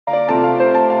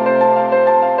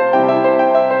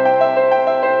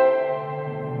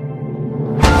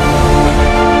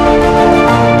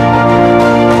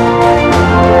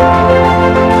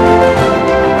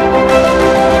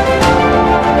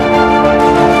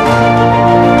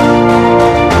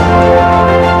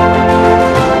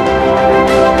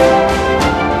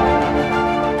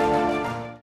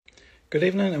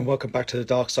welcome back to the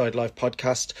Dark Side Life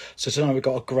podcast. So tonight we've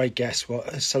got a great guest,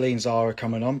 Celine Zara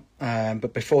coming on.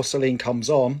 But before Celine comes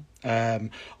on,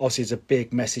 obviously there's a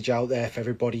big message out there for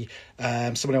everybody.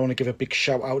 Someone I want to give a big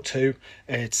shout out to,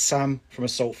 it's Sam from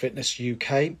Assault Fitness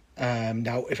UK.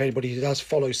 Now, if anybody does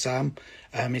follow Sam,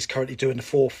 he's currently doing the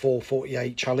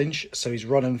 4-4-48 challenge. So he's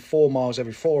running 4 miles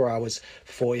every 4 hours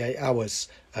for 48 hours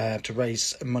to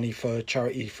raise money for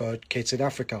charity for kids in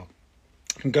Africa.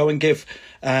 And go and give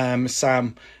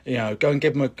Sam, go and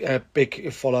give him a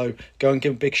big follow, go and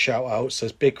give him a big shout out. So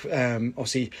it's big,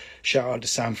 obviously, shout out to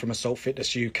Sam from Assault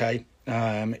Fitness UK.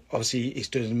 Obviously, he's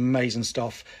doing amazing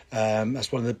stuff. That's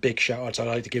one of the big shout outs I'd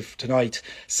like to give tonight.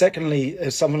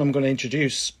 Secondly, someone I'm going to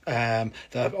introduce that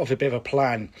of a bit of a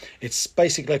plan. It's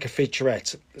basically like a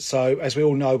featurette. So as we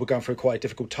all know, we're going through quite a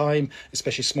difficult time,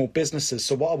 especially small businesses.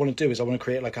 So what I want to do is I want to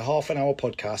create like a half an hour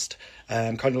podcast,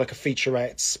 kind of like a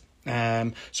featurette.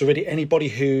 So really anybody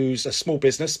who's a small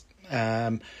business, we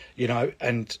are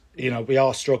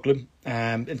struggling,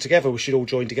 and together we should all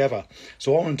join together.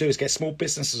 So what I want to do is get small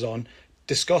businesses on,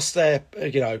 discuss their,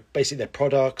 basically their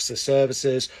products, their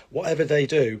services, whatever they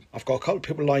do. I've got a couple of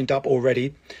people lined up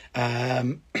already.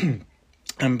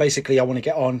 And basically, I want to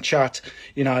get on, chat,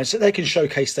 so they can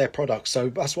showcase their products. So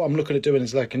that's what I'm looking at doing,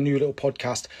 is like a new little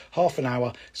podcast, half an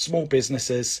hour, small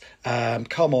businesses,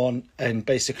 come on and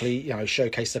basically,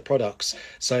 showcase their products.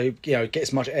 So, get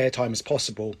as much airtime as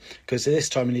possible, because at this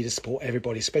time we need to support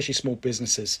everybody, especially small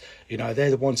businesses.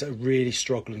 They're the ones that are really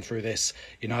struggling through this,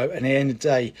 and at the end of the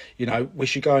day, we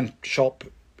should go and shop.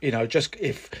 Just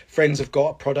if friends have got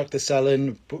a product they're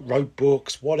selling, wrote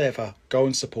books, whatever, go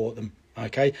and support them.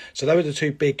 Okay, so those are the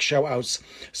two big shout outs.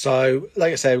 So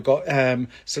like I say, we've got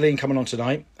Celine coming on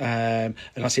tonight, and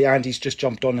I see Andy's just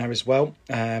jumped on there as well.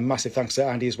 Massive thanks to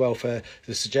Andy as well for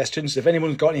the suggestions. If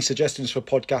anyone's got any suggestions for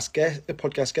podcast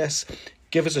guests,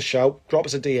 give us a shout, drop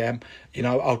us a DM.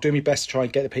 I'll do my best to try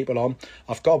and get the people on.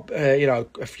 I've got, a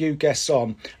few guests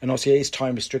on, and obviously it is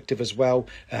time restrictive as well,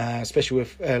 especially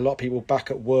with a lot of people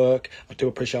back at work. I do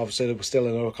appreciate, obviously, that we're still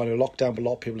in a kind of lockdown, but a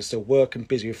lot of people are still working,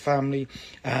 busy with family.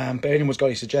 But anyone's got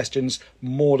any suggestions,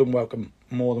 more than welcome.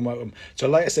 So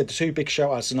like I said, the two big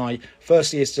shout outs tonight,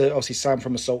 firstly is to obviously Sam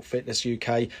from Assault Fitness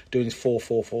UK doing his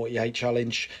 4-4-48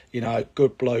 challenge.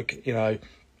 Good bloke,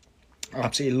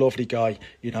 absolutely lovely guy.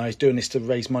 He's doing this to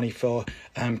raise money for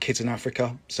kids in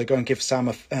Africa. So go and give Sam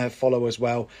a follow as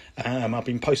well. I've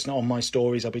been posting it on my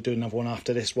stories. I'll be doing another one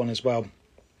after this one as well.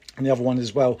 And the other one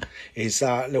as well is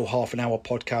that little half an hour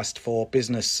podcast for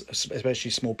business, especially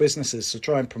small businesses. So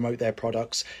try and promote their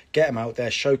products, get them out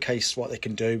there, showcase what they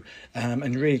can do,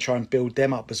 and really try and build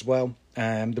them up as well.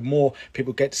 The more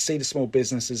people get to see the small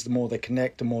businesses, the more they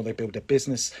connect, the more they build their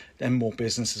business, then more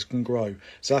businesses can grow.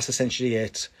 So that's essentially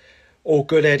it. All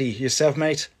good, Eddie. Yourself,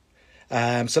 mate?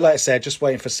 So like I said, just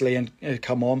waiting for Celine to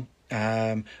come on.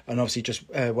 And obviously just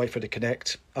wait for the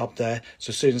connect up there.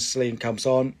 So as soon as Celine comes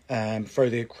on, throw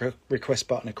the request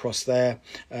button across there,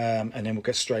 and then we'll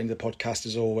get straight into the podcast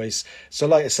as always. So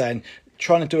like I said,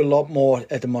 trying to do a lot more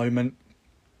at the moment.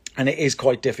 And it is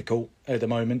quite difficult at the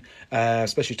moment,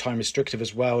 especially time restrictive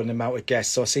as well, and the amount of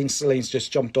guests. So I've seen Celine's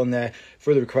just jumped on there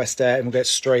through the request there, and we'll get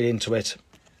straight into it.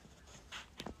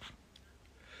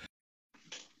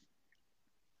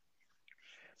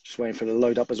 Just waiting for the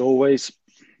load up as always.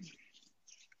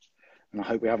 And I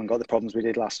hope we haven't got the problems we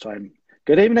did last time.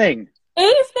 Good evening.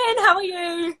 Evening, how are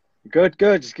you? Good.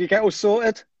 Did you get all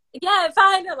sorted? Yeah,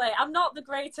 finally. I'm not the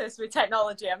greatest with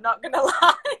technology, I'm not going to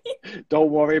lie.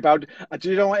 Don't worry about it. Do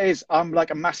you know what it is? I'm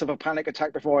like a massive panic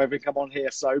attack before I even come on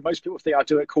here. So most people think I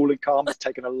do it cool and calm. It's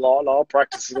taken a lot of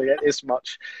practice to get this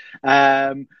much.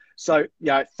 So,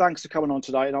 yeah, thanks for coming on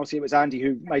tonight. And obviously it was Andy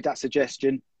who made that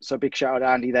suggestion. So big shout out to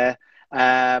Andy there.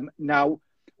 Now,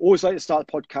 always like to start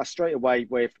the podcast straight away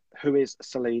with, who is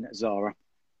Celine Zara?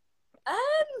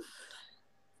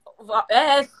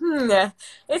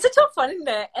 It's a tough one, isn't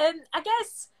it? I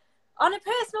guess on a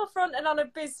personal front and on a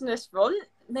business front,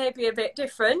 maybe a bit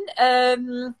different.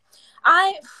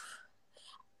 I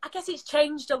guess it's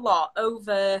changed a lot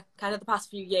over kind of the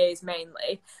past few years,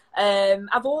 mainly.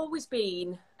 I've always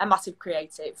been a massive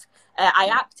creative. I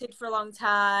acted for a long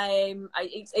time.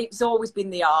 It's always been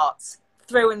the arts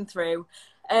through and through.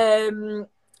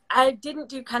 I didn't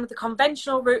do kind of the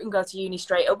conventional route and go to uni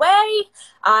straight away.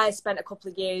 I spent a couple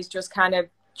of years just kind of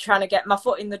trying to get my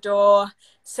foot in the door,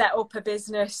 set up a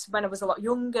business when I was a lot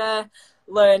younger,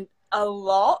 learned a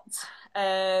lot,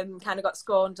 kind of got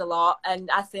scorned a lot. And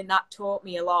I think that taught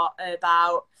me a lot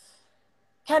about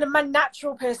kind of my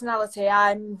natural personality.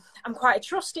 I'm quite a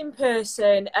trusting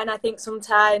person, and I think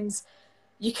sometimes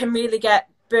you can really get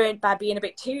burnt by being a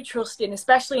bit too trusting,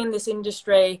 especially in this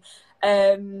industry.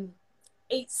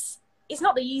 It's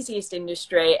not the easiest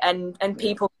industry, and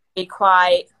people can be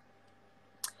quite.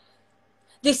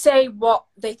 They say what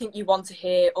they think you want to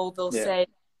hear, or they'll say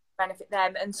benefit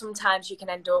them, and sometimes you can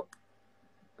end up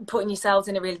putting yourselves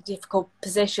in a really difficult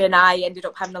position. I ended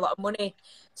up having a lot of money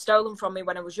stolen from me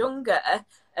when I was younger,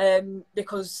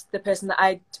 because the person that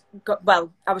I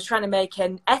was trying to make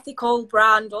an ethical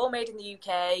brand, all made in the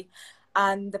UK,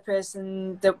 and the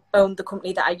person that owned the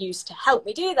company that I used to help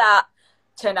me do that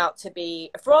turned out to be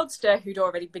a fraudster who'd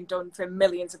already been done for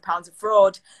millions of pounds of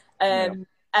fraud. And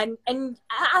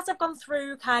as I've gone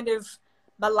through kind of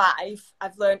my life,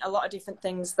 I've learned a lot of different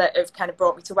things that have kind of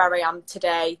brought me to where I am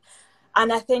today.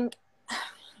 And I think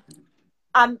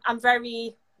I'm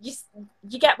very,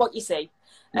 you get what you see.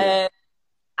 And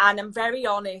I'm very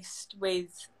honest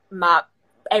with my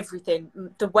everything,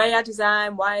 the way I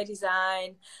design, why I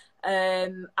design.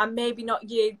 I'm maybe not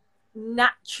your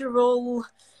natural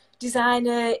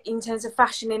designer in terms of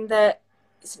fashion, in that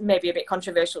it's maybe a bit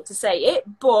controversial to say it,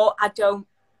 but I don't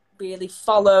really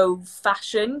follow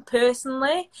fashion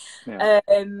personally.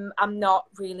 I'm not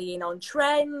really in on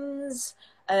trends.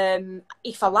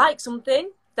 If I like something,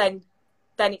 then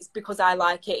it's because I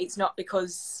like it. It's not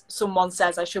because someone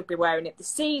says I should be wearing it this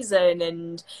season,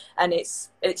 and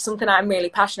it's something I'm really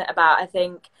passionate about. I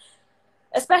think,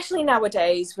 especially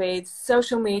nowadays with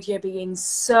social media being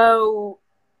so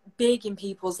big in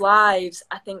people's lives,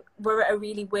 I think we're at a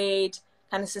really weird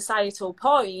kind of societal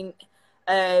point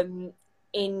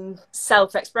in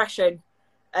self-expression,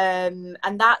 and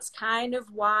that's kind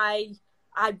of why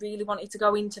I really wanted to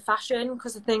go into fashion,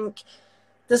 because I think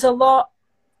there's a lot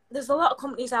of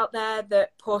companies out there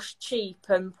that push cheap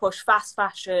and push fast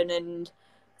fashion and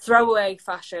throwaway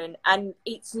fashion, and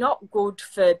it's not good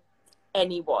for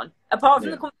anyone. Apart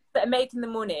from the companies that are making the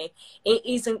money, it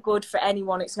isn't good for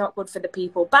anyone. It's not good for the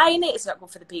people buying it. It's not good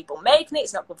for the people making it.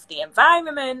 It's not good for the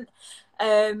environment.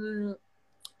 And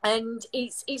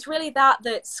it's really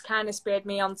that's kind of spurred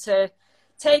me on to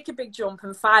take a big jump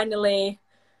and finally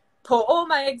put all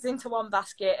my eggs into one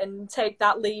basket and take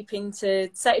that leap into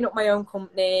setting up my own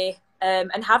company,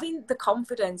 and having the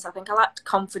confidence. I think I lacked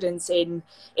confidence in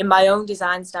my own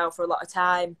design style for a lot of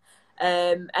time.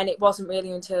 And it wasn't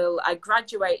really until I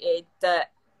graduated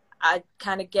that I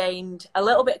kind of gained a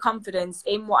little bit of confidence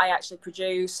in what I actually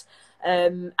produce,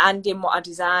 and in what I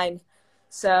design.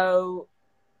 So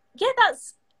yeah,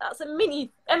 that's a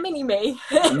mini me.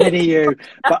 A mini you.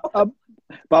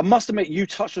 But I must admit, you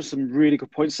touched on some really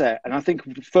good points there. And I think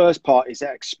the first part is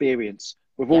that experience.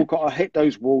 We've all got to hit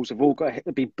those walls. We've all got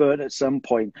to be burnt at some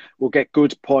point. We'll get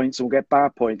good points and we'll get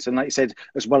bad points. And like you said,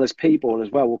 as well as people as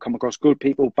well, we'll come across good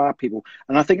people, bad people.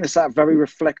 And I think it's that very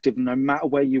reflective. No matter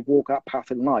where you walk that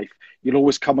path in life, you'll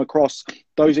always come across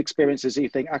those experiences that you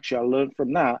think, actually, I learned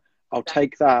from that. I'll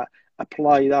take that,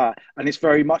 apply that. And it's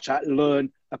very much that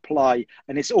learn, apply,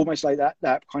 and it's almost like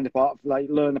that kind of part of like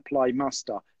learn, apply,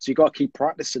 master. So you've got to keep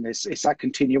practicing this. It's that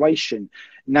continuation.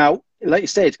 Now, like you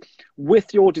said,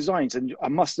 with your designs, and I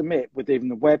must admit, with even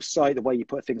the website, the way you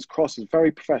put things across is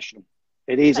very professional.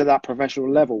 It is at that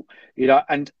professional level, you know,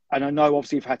 and I know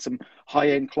obviously you've had some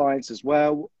high-end clients as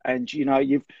well, and you know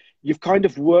you've kind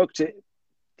of worked it.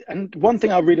 And one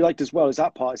thing I really liked as well is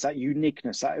that part, is that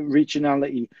uniqueness, that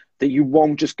originality, that you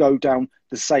won't just go down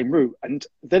the same route. And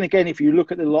then again, if you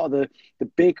look at a lot of the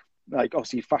big, like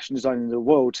obviously fashion design in the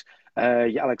world,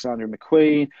 Alexander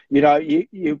McQueen, you know,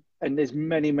 you and there's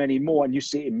many, many more, and you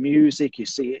see it in music, you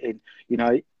see it in, you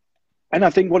know, and I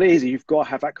think what it is, you've got to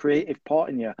have that creative part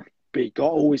in you, but you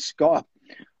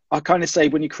I kind of say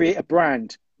when you create a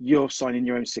brand, you're signing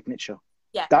your own signature.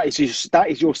 Yeah. That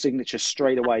is your signature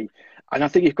straight away. And I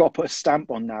think you've got to put a stamp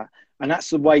on that. And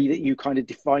that's the way that you kind of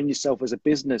define yourself as a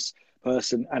business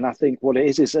person. And I think what it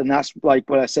is, and that's like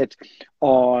what I said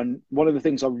on one of the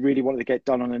things I really wanted to get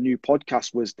done on a new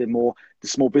podcast was the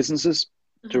small businesses,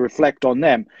 to reflect on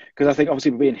them. Because I think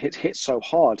obviously we're being hit so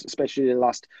hard, especially the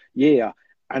last year.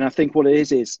 And I think what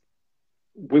it is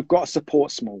we've got to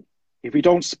support small. If we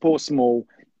don't support small,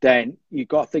 then you've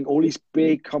got to think all these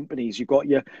big companies, you've got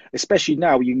especially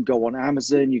now, you can go on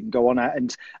Amazon, you can go on that.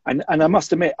 And I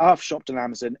must admit, I've shopped on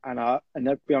Amazon and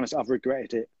to be honest, I've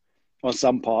regretted it on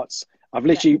some parts. I've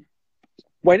literally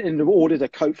went and ordered a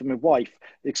coat for my wife,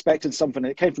 expecting something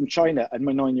that came from China, and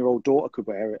my 9-year-old daughter could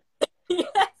wear it.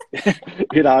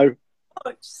 You know?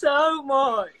 So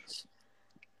much.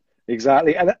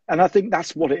 Exactly. And I think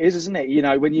that's what it is, isn't it? You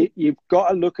know, when you've got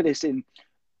to look at this in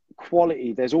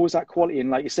quality. There's always that quality. And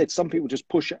like you said, some people just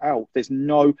push it out. There's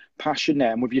no passion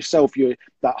there. And with yourself, you're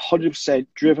that 100%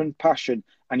 driven passion,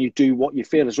 and you do what you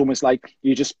feel. It's almost like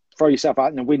you just throw yourself out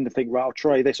in the wind and think, right, I'll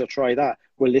try this or try that.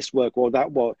 Will this work or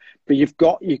that work? But you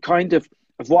kind of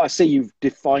what I see, you've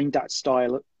defined that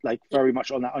style like very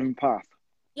much on that own path.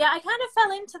 Yeah, I kind of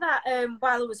fell into that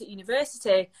while I was at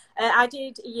university. I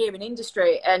did a year in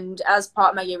industry, and as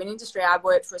part of my year in industry, I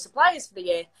worked for suppliers for the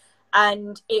year.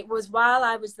 And it was while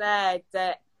I was there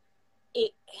that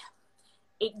it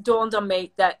dawned on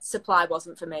me that supply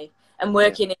wasn't for me, and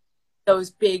working in those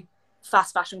big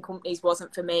fast fashion companies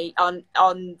wasn't for me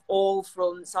on all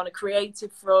fronts. On a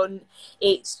creative front,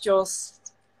 it's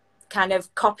just kind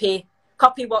of copy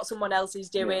what someone else is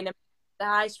doing and the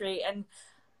high street.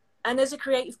 And as a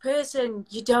creative person,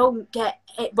 you don't get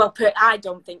it. Well, I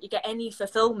don't think you get any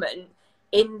fulfillment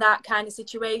in that kind of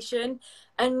situation.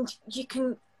 And you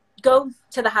can go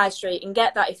to the high street and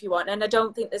get that if you want. And I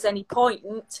don't think there's any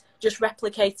point just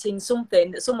replicating something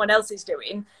that someone else is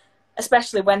doing,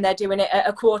 especially when they're doing it at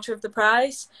a quarter of the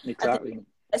price. Exactly.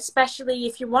 Especially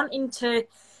if you're wanting to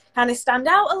kind of stand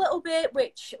out a little bit,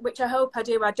 which I hope I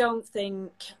do. I don't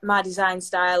think my design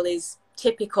style is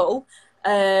typical.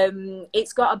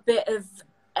 It's got a bit of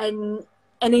an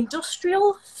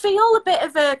industrial feel, a bit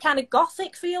of a kind of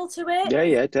gothic feel to it.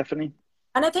 Yeah, definitely.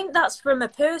 And I think that's from a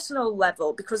personal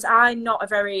level, because I'm not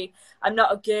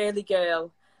a girly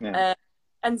girl. Yeah.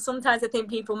 And sometimes I think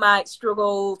people might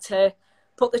struggle to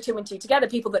put the two and two together.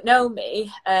 People that know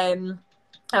me, I'm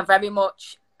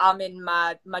in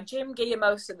my gym gear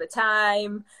most of the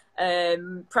time,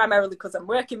 primarily because I'm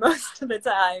working most of the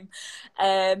time.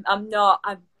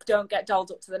 I don't get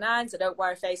dolled up to the nines. I don't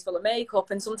wear a face full of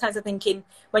makeup. And sometimes I'm thinking,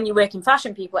 when you work in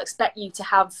fashion, people expect you to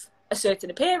have a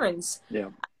certain appearance. Yeah.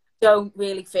 I don't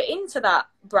really fit into that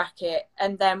bracket.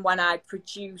 And then when I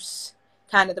produce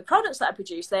kind of the products that I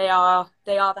produce, they are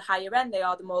the higher end. They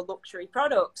are the more luxury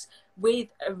products with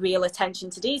a real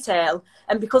attention to detail.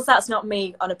 And because that's not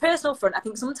me on a personal front, I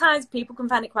think sometimes people can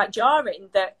find it quite jarring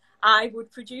that I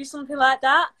would produce something like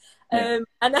that. Yeah.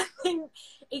 And I think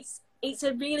it's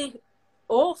a really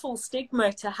awful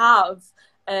stigma to have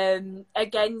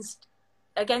against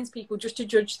people, just to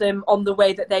judge them on the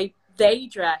way that they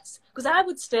dress. Because I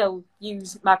would still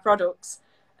use my products,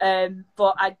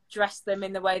 but I dress them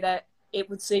in the way that it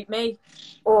would suit me.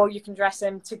 Or you can dress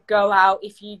them to go out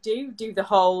if you do the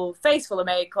whole face full of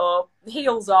makeup,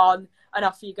 heels on, and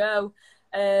off you go.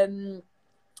 And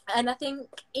I think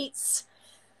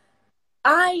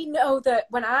I know that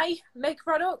when I make a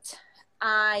product,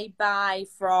 I buy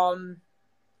from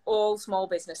all small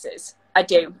businesses. I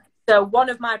do. So one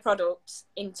of my products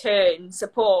in turn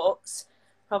supports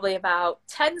probably about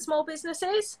 10 small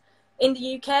businesses in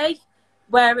the UK,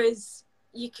 whereas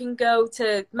you can go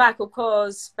to Michael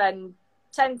Kors, spend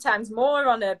 10 times more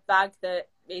on a bag that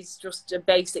is just a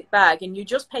basic bag, and you're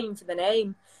just paying for the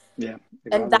name. Yeah,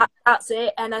 exactly. And that's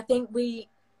it. And I think we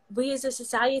as a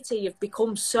society have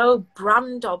become so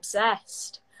brand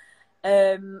obsessed.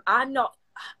 I'm not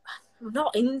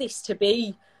in this to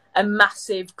be a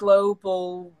massive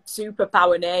global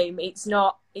superpower name. It's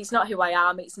not who I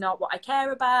am. It's not what I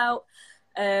care about.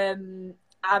 I'm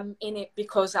in it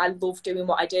because I love doing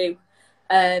what I do.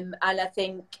 And I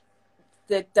think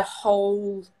the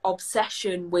whole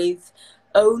obsession with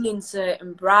owning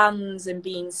certain brands and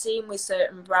being seen with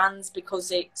certain brands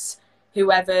because it's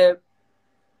whoever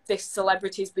this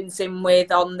celebrity's been seen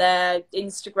with on their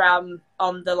Instagram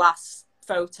on the last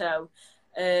photo,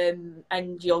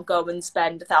 and you'll go and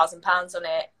spend £1,000 on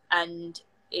it, and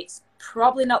it's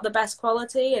probably not the best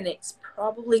quality, and it's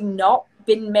probably not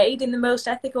been made in the most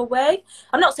ethical way.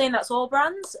 I'm not saying that's all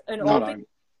brands and all big,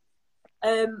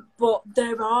 but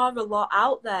there are a lot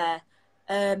out there,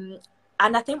 and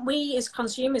I think we as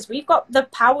consumers, we've got the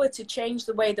power to change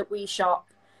the way that we shop,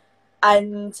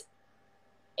 and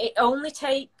it only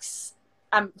takes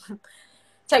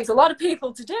takes a lot of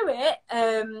people to do it,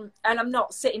 and I'm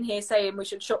not sitting here saying we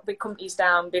should shut big companies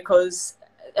down because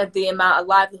of the amount of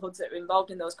livelihoods that are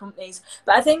involved in those companies,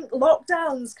 but I think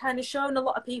lockdown's kind of shown a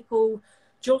lot of people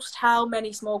just how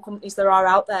many small companies there are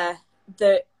out there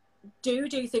that do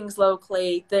things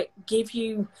locally, that give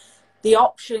you the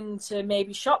option to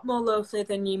maybe shop more locally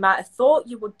than you might have thought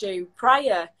you would do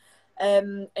prior.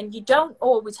 And you don't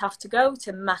always have to go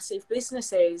to massive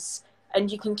businesses,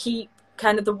 and you can keep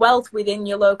kind of the wealth within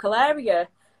your local area.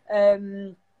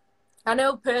 I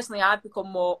know personally I've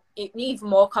become even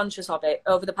more conscious of it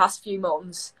over the past few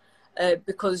months,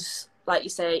 because, like you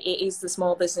say, it is the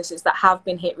small businesses that have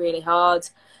been hit really hard.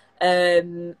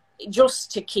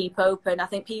 Just to keep open, I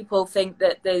think people think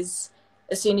that as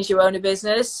soon as you own a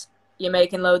business, you're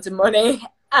making loads of money.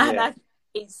 And Yeah.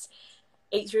 it's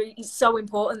so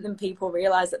important that people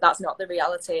realise that that's not the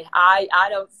reality. I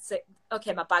don't say,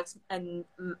 okay, my bags and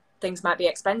things might be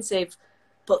expensive,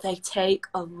 but they take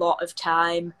a lot of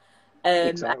time.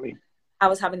 Exactly. I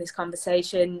was having this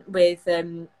conversation with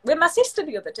my sister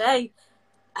the other day,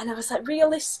 and I was like,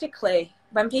 realistically,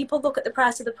 when people look at the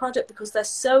price of the product, because they're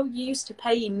so used to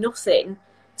paying nothing,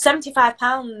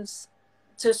 £75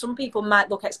 to some people might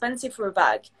look expensive for a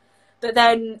bag. But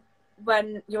then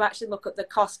when you actually look at the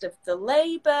cost of the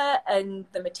labour and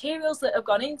the materials that have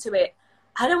gone into it,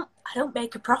 I don't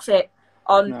make a profit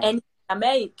on anything I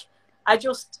make. I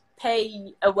just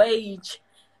pay a wage.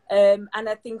 And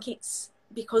I think it's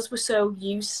because we're so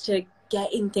used to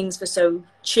getting things for so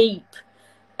cheap.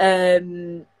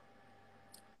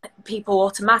 People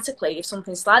automatically, if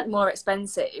something's slightly more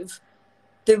expensive,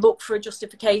 they look for a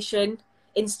justification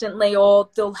instantly, or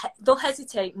they'll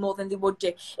hesitate more than they would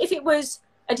do if it was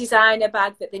a designer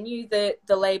bag that they knew the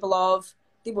label of.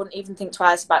 They wouldn't even think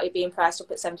twice about it being priced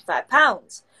up at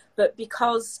 £75. But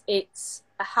because it's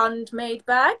a handmade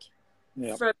bag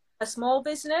from a small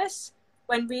business,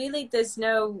 when really there's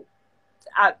no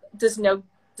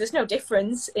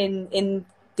difference in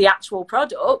the actual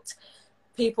product,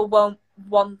 people won't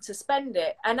want to spend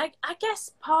it. And I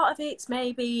guess part of it's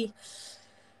maybe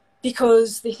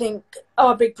because they think,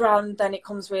 oh, a big brand, then it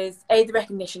comes with the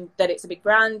recognition that it's a big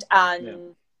brand,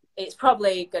 and it's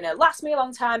probably going to last me a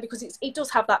long time because it does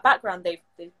have that background.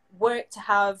 They've worked to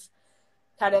have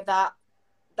kind of that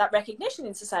recognition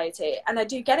in society, and I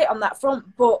do get it on that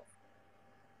front. But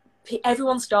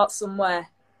everyone starts somewhere.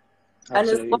 Absolutely. And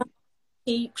as long as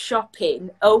you keep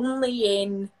shopping only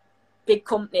in big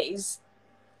companies,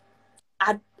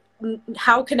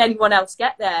 how can anyone else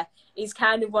get there? Is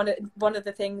kind of one of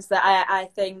the things that I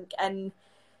think. And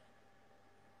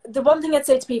the one thing I'd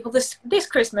say to people this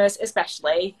Christmas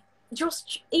especially,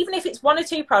 just even if it's one or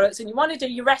two products and you want to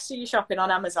do your rest of your shopping on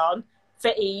Amazon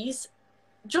for ease,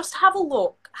 just have a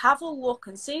look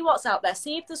and see what's out there.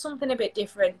 See if there's something a bit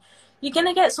different. You're going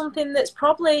to get something that's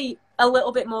probably a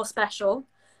little bit more special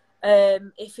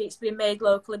if it's been made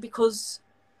locally, because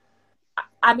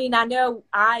I mean, I know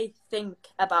I think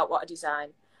about what I design,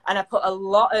 and I put a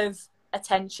lot of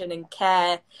attention and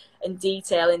care and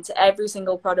detail into every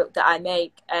single product that I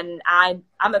make. And I'm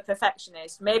a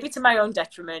perfectionist, maybe to my own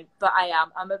detriment, but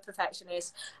I'm a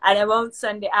perfectionist, and I won't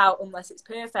send it out unless it's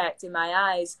perfect in my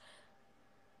eyes.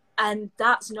 And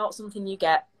that's not something you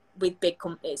get with big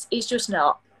companies. It's just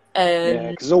not.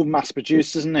 Yeah, because it's all mass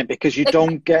produced, isn't it? Because you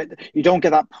don't get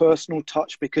that personal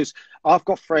touch. Because I've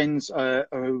got friends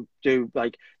who do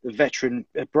like the veteran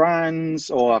brands,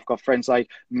 or I've got friends like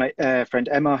my friend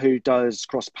Emma who does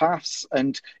Cross Paths,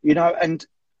 and and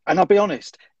I'll be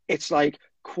honest, it's like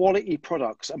quality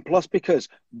products, and plus, because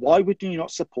why would you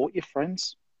not support your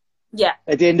friends? Yeah.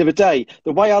 At the end of the day,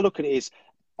 the way I look at it is,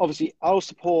 obviously, I'll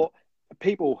support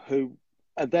people who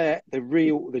are there, the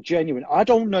real, the genuine. I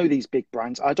don't know these big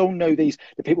brands. I don't know the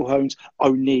people who owns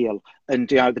O'Neill and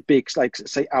the big, like,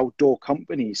 say, outdoor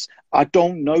companies. I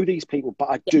don't know these people, but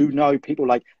I do know people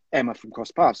like Emma from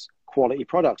Cross Paths, quality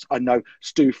products. I know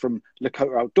Stu from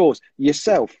Lakota Outdoors,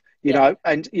 yourself, you know,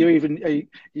 and you're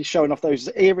showing off those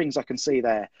earrings I can see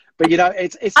there. But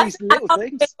it's these little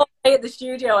things. At the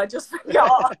studio, I just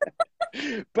forgot.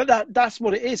 But that's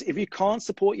what it is. If you can't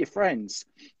support your friends,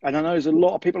 and I know there's a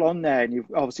lot of people on there, and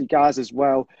you've obviously guys as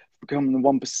well, becoming the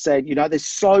 1%. There's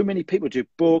so many people who do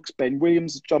books. Ben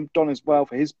Williams has jumped on as well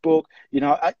for his book.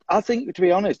 I think, to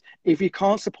be honest, if you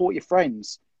can't support your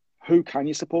friends, who can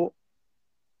you support?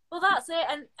 Well, that's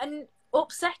it. And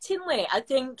upsettingly, I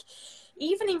think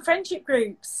even in friendship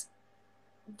groups,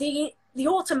 the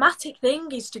automatic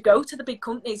thing is to go to the big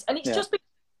companies, and it's just been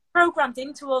programmed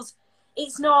into us.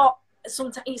 It's not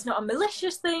a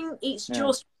malicious thing. It's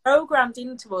just programmed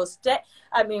into us.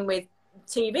 I mean, with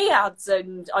TV ads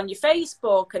and on your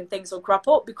Facebook, and things will crop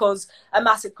up because a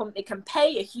massive company can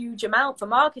pay a huge amount for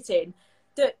marketing.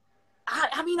 That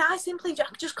I simply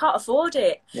just can't afford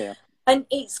it. Yeah. And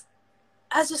it's,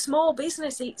 as a small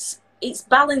business, it's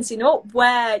balancing up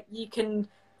where you can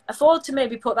afford to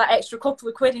maybe put that extra couple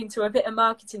of quid into a bit of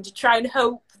marketing to try and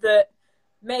hope that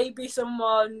maybe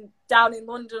someone down in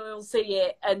London will see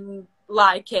it and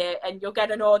like it, and you'll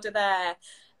get an order there,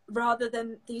 rather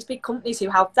than these big companies who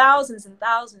have thousands and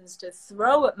thousands to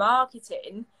throw at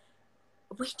marketing.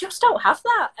 We just don't have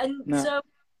that. And so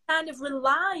kind of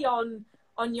rely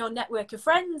on your network of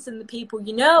friends and the people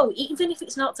you know, even if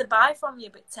it's not to buy from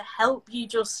you, but to help you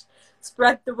just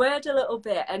spread the word a little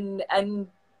bit, and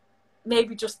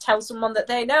maybe just tell someone that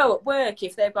they know at work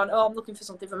if they've gone, oh, I'm looking for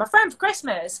something for my friend for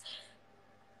Christmas.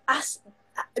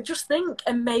 just think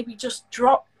and maybe just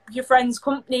drop your friend's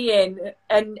company in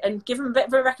and give them a bit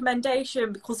of a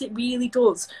recommendation, because it really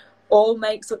does all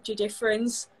make such a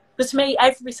difference. But to me,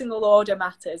 every single order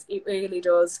matters. It really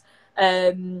does.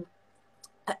 And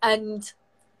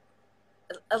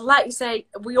like you say,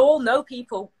 we all know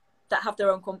people that have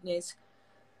their own companies.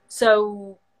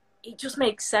 So it just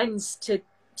makes sense to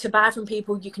buy from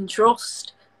people you can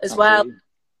trust as Absolutely.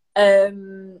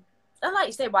 Well. And like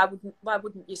you say, why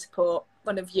wouldn't you support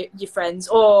one of your friends,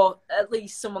 or at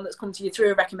least someone that's come to you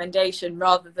through a recommendation,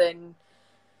 rather than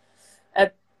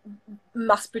a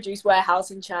mass-produced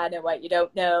warehouse in China where you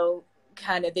don't know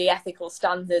kind of the ethical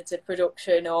standards of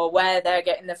production, or where they're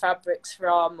getting the fabrics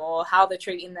from, or how they're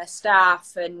treating their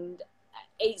staff. And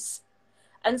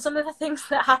some of the things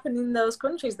that happen in those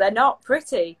countries, they're not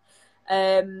pretty.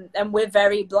 And we're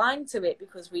very blind to it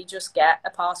because we just get a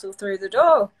parcel through the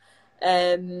door.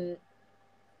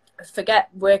 Forget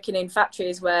working in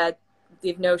factories where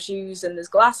they've no shoes and there's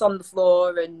glass on the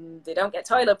floor and they don't get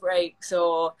toilet breaks.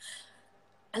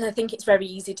 And I think it's very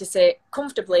easy to sit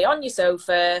comfortably on your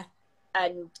sofa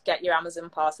and get your Amazon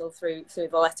parcel through the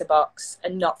letterbox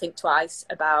and not think twice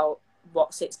about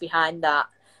what sits behind that,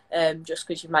 just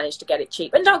because you've managed to get it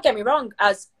cheap. And don't get me wrong,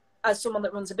 as someone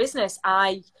that runs a business,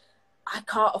 I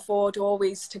can't afford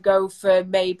always to go for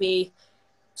maybe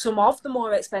some of the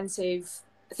more expensive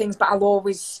things, but I'll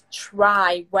always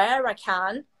try where I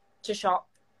can to shop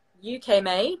UK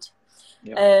made.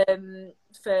 Yep.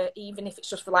 For even if it's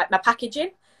just for like my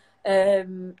packaging,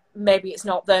 maybe it's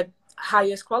not the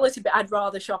highest quality, but I'd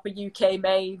rather shop a UK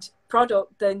made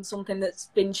product than something that's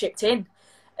been shipped in.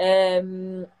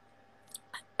 And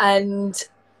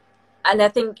I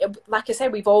think, like I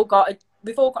said, we've all got a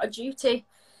duty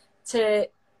to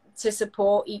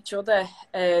support each other,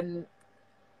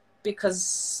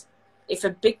 because if a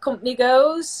big company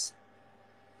goes,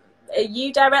 are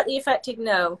you directly affected?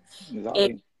 No. Exactly.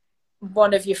 If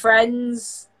one of your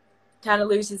friends kind of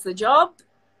loses the job,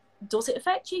 does it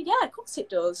affect you? Yeah, of course it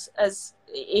does. As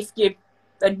if you're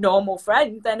a normal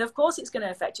friend, then of course it's going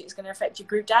to affect you. It's going to affect your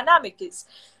group dynamic.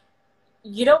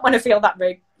 You don't want to feel that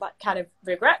kind of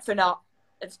regret for not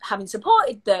having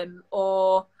supported them,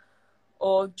 or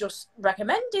just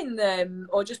recommending them,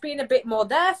 or just being a bit more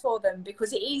there for them,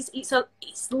 because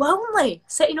it's lonely.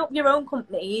 Setting up your own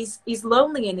company is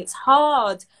lonely and it's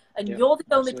hard, and you're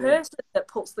the only person that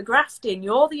puts the graft in.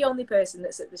 You're the only person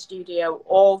that's at the studio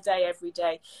all day, every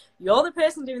day. You're the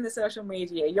person doing the social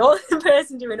media. You're the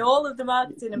person doing all of the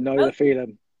marketing. And know the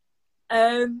feeling.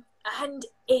 And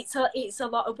it's a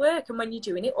lot of work, and when you're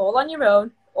doing it all on your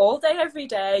own, all day, every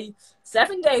day,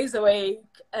 7 days a week,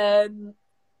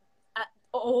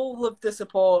 all of the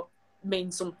support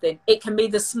means something. It can be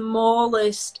the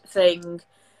smallest thing,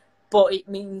 but it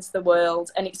means the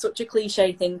world. And it's such a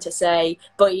cliche thing to say,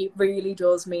 but it really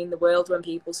does mean the world when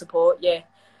people support you.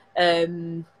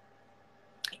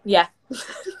 Yeah.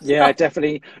 Yeah, I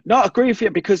definitely not agree with you,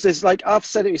 because there's, like, I've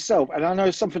said it myself, and I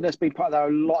know something that's been put out there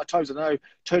a lot of times. I know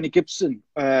Tony Gibson,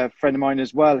 a friend of mine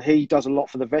as well, he does a lot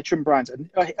for the veteran brands, and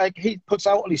he puts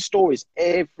out all these stories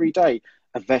every day,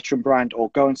 a veteran brand, or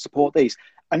go and support these,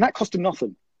 and that costs him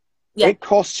nothing. Yeah. It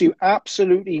costs you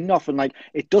absolutely nothing. Like,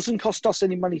 it doesn't cost us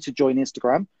any money to join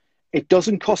Instagram. It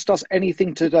doesn't cost us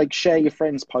anything to, like, share your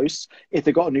friends' posts. If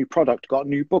they've got a new product, got a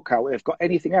new book out, if they've got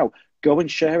anything out, go and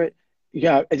share it. You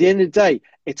know, at the end of the day,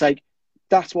 it's like,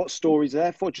 that's what stories are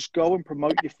there for. Just go and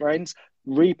promote your friends,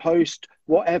 repost,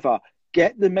 whatever.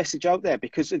 Get the message out there,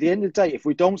 because at the end of the day, if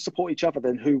we don't support each other,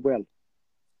 then who will?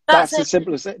 That's as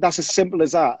simple as that.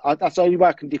 That's the only way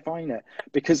I can define it.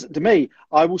 Because to me,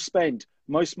 I will spend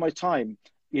most of my time,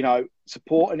 you know,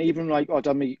 supporting, even like I've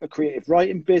done a creative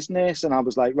writing business, and I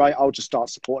was like, right, I'll just start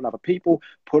supporting other people,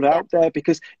 put it out there,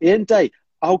 because at the end of the day,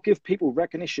 I'll give people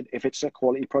recognition if it's a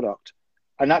quality product.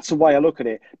 And that's the way I look at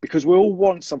it, because we all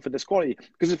want something that's quality.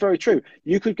 Because it's very true.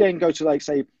 You could go to, like,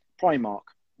 say, Primark.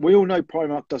 We all know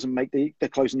Primark doesn't make their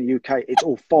clothes in the UK. It's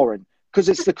all foreign, because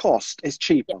it's the cost. It's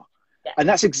cheaper. Yeah. And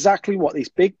that's exactly what these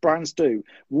big brands do.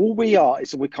 All we are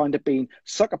is we're kind of being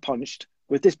sucker punched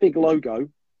with this big logo,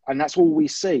 and that's all we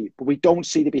see, but we don't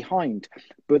see the behind.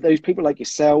 But those people like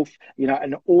yourself, you know,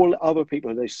 and all other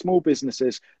people, those small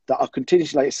businesses that are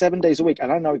continuously, like, 7 days a week,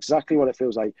 and I know exactly what it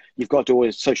feels like. You've got to do all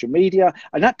this social media,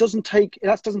 and that doesn't take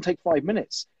 5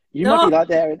 minutes. You might be like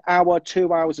there an hour,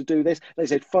 2 hours to do this. They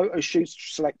said photo shoots,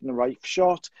 selecting the right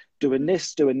shot, doing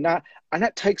this, doing that, and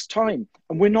that takes time.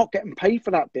 And we're not getting paid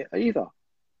for that bit either.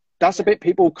 That's a bit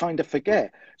people kind of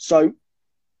forget. So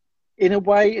in a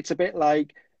way, it's a bit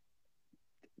like,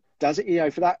 does it, you know,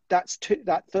 for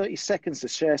that 30 seconds to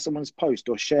share someone's post,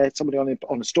 or share somebody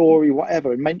on a story,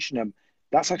 whatever, and mention them,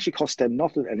 that's actually cost them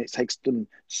nothing, and it takes them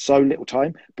so little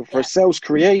time. But for a sales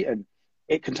creator,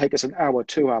 it can take us an hour,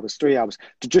 2 hours, 3 hours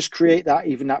to just create that,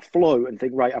 even that flow, and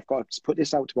think, right, I've got to put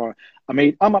this out tomorrow. I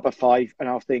mean, I'm up at 5 and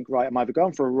I'll think, right, I'm either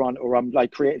going for a run or I'm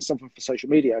like creating something for social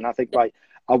media. And I think, right,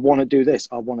 I want to do this.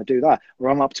 I want to do that. Or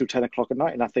I'm up till 10 o'clock at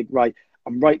night and I think, right,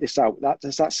 I'm write this out.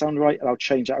 Does that sound right? And I'll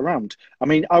change that around. I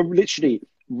mean, I literally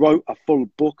wrote a full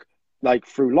book like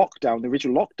through lockdown, the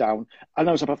original lockdown. And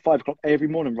I was up at 5 o'clock every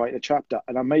morning writing a chapter,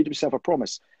 and I made myself a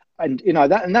promise. And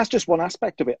that's just one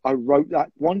aspect of it. I wrote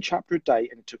that one chapter a day,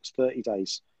 and it took us 30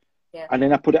 days. Yeah. And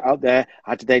then I put it out there.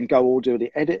 I had to then go all do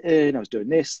the editing. I was doing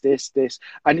this,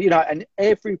 and and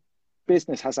every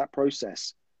business has that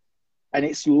process, and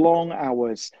it's long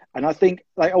hours. And I think,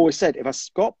 like I always said, if I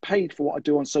got paid for what I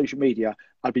do on social media,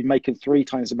 I'd be making 3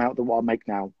 times the amount than what I make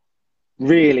now.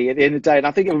 Really, at the end of the day, and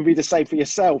I think it would be the same for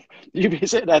yourself. You'd be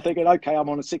sitting there thinking, okay, I'm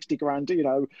on a 60 grand,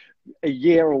 a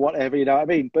year or whatever. You know what I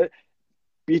mean? But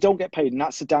you don't get paid, and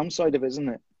that's the downside of it, isn't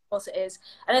it? Of course it is.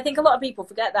 And I think a lot of people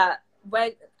forget that.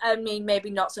 Maybe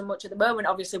not so much at the moment,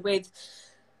 obviously, with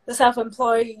the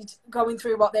self-employed going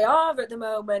through what they are at the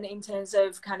moment in terms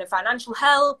of kind of financial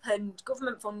help and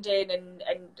government funding. And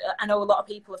I know a lot of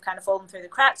people have kind of fallen through the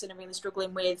cracks and are really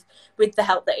struggling with the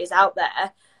help that is out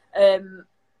there.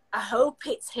 I hope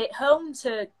it's hit home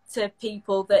to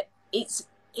people that it's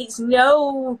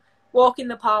no walk in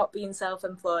the park being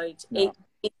self-employed. No.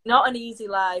 It's not an easy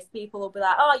life. People will be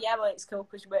like, oh yeah, well, it's cool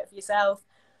because you work for yourself.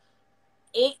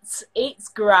 It's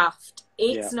graft.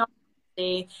 It's not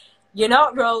easy. You're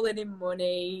not rolling in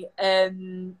money.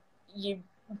 You're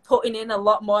putting in a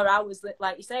lot more hours,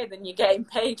 like you say, than you're getting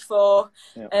paid for.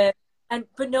 Yeah.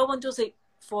 But no one does it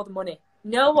for the money.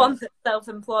 No one that's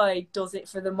self-employed does it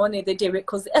for the money. They do it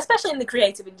because, especially in the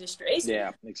creative industries,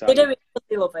 exactly. They do it because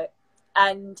they love it.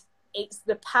 And it's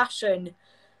the passion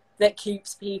that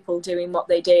keeps people doing what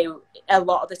they do a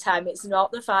lot of the time. It's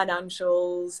not the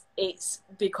financials. It's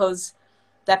because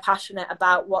they're passionate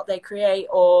about what they create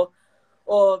or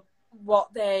what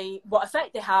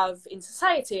effect they have in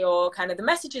society, or kind of the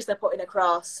messages they're putting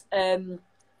across.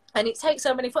 And it takes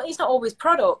so many. It's not always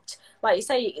product, like you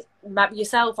say. It might be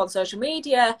yourself on social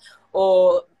media,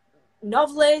 or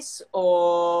novelists,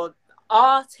 or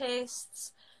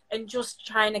artists, and just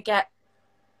trying to get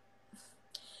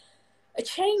a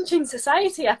change in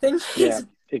society, I think. Yeah,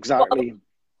 exactly.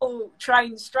 What people try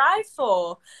and strive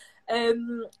for.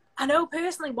 I know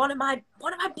personally one of my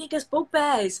biggest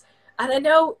bugbears, and I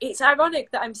know it's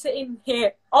ironic that I'm sitting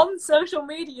here on social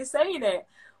media saying it.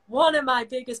 One of my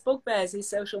biggest bugbears is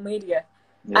social media,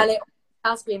 and it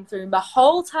has been through my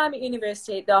whole time at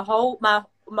university, my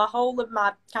whole of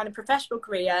my kind of professional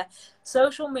career.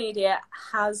 Social media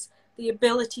has the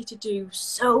ability to do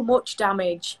so much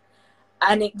damage.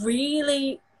 And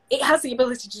it has the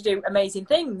ability to do amazing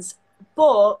things.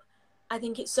 But I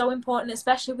think it's so important,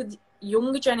 especially with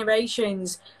younger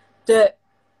generations, that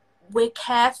we're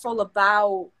careful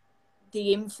about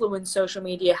the influence social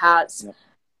media has.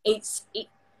 Yep. It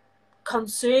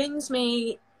concerns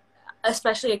me,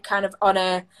 especially kind of on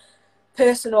a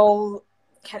personal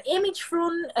kind of image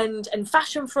front and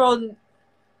fashion front,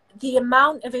 the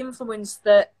amount of influence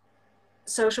that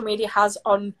social media has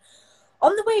on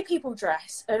the way people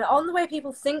dress and on the way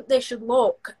people think they should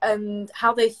look and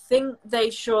how they think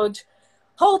they should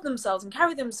hold themselves and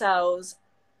carry themselves.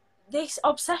 This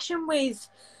obsession with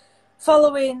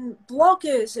following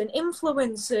bloggers and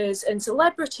influencers and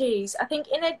celebrities, I think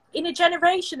in a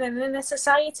generation and in a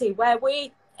society where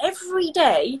we every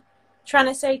day trying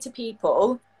to say to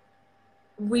people,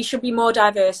 we should be more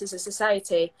diverse as a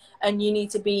society and you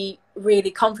need to be really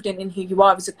confident in who you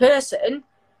are as a person.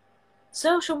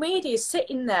 Social media is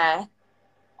sitting there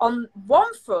on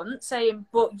one front saying,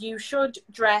 but you should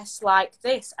dress like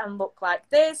this and look like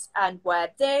this and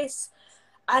wear this.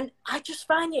 And I just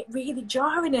find it really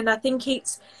jarring. And I think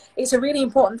it's a really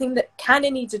important thing that kind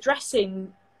of needs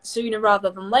addressing sooner rather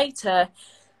than later,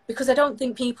 because I don't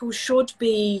think people should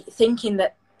be thinking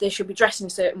that they should be dressing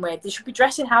a certain way. They should be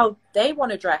dressing how they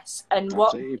want to dress and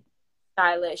what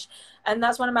stylish. And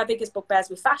that's one of my biggest bugbears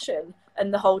with fashion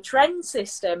and the whole trend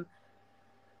system.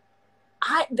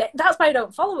 That's why I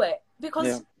don't follow it,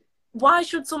 because why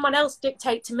should someone else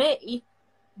dictate to me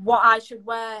what I should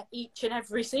wear each and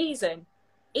every season?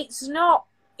 It's not.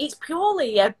 It's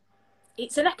purely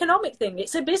it's an economic thing.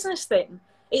 It's a business thing.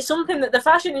 It's something that the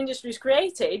fashion industry's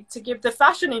created to give the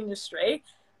fashion industry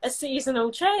a seasonal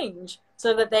change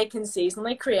so that they can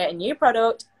seasonally create a new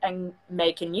product and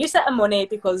make a new set of money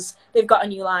because they've got a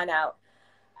new line out.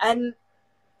 And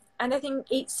I think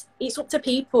it's up to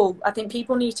people. I think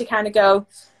people need to kind of go,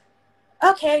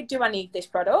 okay, do I need this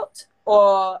product?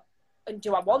 Or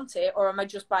do I want it, or am I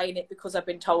just buying it because I've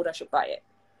been told I should buy it?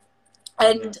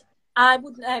 And I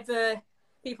would never,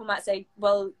 people might say,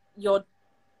 well,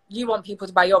 you want people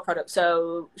to buy your product,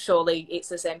 so surely it's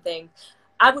the same thing.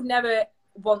 I would never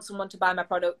want someone to buy my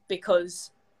product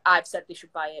because I've said they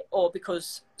should buy it, or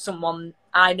because someone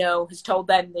I know has told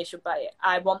them they should buy it.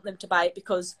 I want them to buy it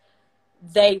because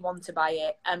they want to buy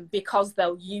it, and because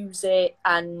they'll use it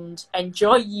and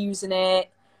enjoy using it,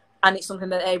 and it's something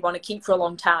that they want to keep for a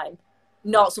long time,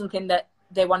 not something that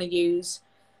they want to use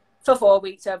for 4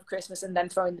 weeks over Christmas and then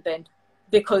throw in the bin,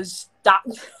 because that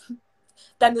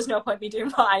then there's no point me doing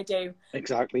what I do.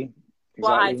 Exactly.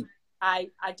 What I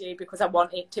do because I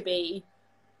want it to be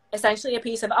essentially a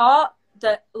piece of art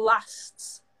that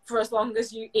lasts for as long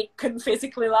as it can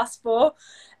physically last for.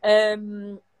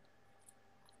 And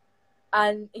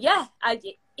yeah,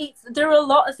 there are a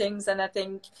lot of things, and I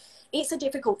think it's a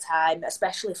difficult time,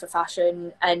 especially for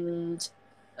fashion, and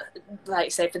like I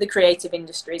say, for the creative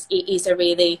industries, it is a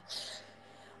really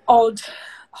odd,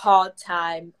 hard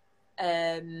time.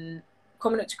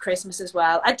 Coming up to Christmas as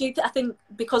well, I think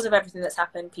because of everything that's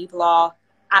happened, people are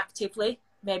actively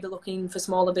maybe looking for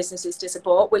smaller businesses to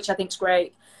support, which I think is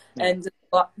great. And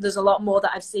there's a lot more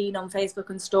that I've seen on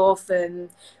Facebook and stuff, and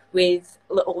with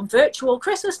little virtual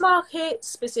Christmas markets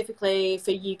specifically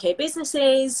for UK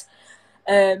businesses.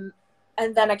 And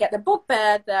then I get the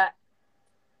bugbear that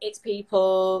it's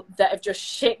people that have just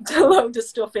shipped a load of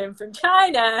stuff in from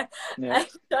China and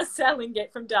are selling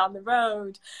it from down the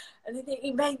road. And I think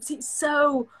it makes it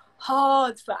so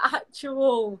hard for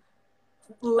actual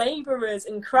labourers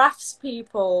and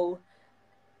craftspeople.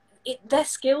 Their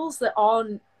skills that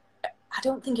aren't, I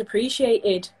don't think,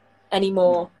 appreciated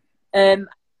anymore.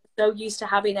 So used to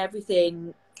having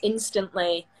everything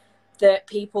instantly that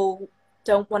people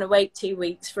don't want to wait 2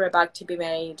 weeks for a bag to be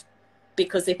made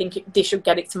because they think they should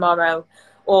get it tomorrow,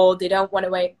 or they don't want to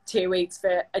wait 2 weeks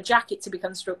for a jacket to be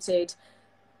constructed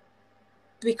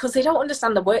because they don't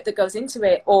understand the work that goes into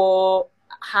it, or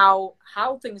how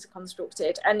things are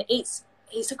constructed. And it's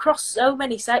across so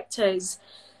many sectors.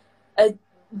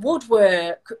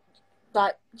 Woodwork,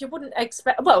 like, you wouldn't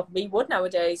expect, well, we would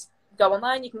nowadays. Go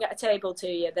online, you can get a table to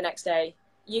you the next day.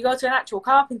 You go to an actual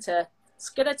carpenter, it's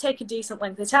going to take a decent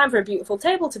length of time for a beautiful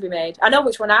table to be made. I know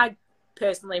which one I'd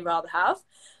personally rather have.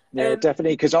 Yeah,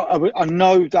 definitely, because I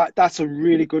know that's a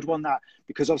really good one,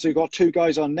 because obviously we've got two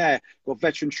guys on there. We've got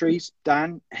Veteran Trees,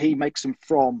 Dan, he makes them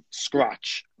from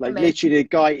scratch. Like, amazing. Literally, the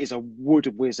guy is a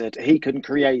wood wizard. He can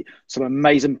create some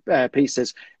amazing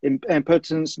pieces.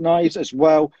 Impertinence Knives as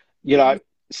well, you know.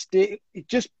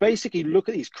 Just basically look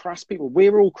at these craftspeople.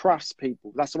 We're all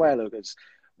craftspeople. That's the way I look at it.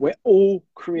 We're all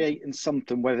creating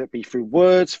something, whether it be through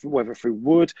words, whether through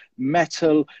wood,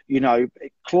 metal, you know,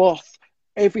 cloth,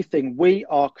 everything. We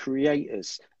are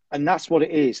creators, and that's what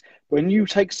it is. When you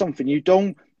take something, you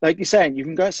don't, like you're saying, you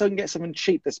can go outside and get something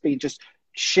cheap that's been just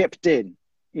shipped in,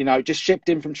 you know, just shipped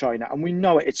in from China, and we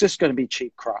know it. It's just going to be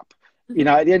cheap crap. You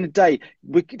know, at the end of the day,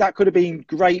 that could have been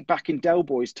great back in Del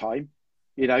Boy's time.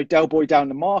 You know, Del Boy down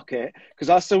the market, because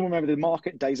I still remember the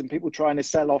market days and people trying to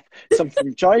sell off something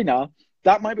from China.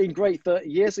 That might have been great 30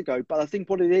 years ago, but I think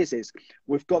what it is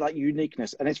we've got that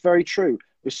uniqueness. And it's very true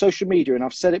with social media, and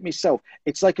I've said it myself,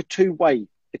 it's like a two-way.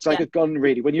 It's like a gun,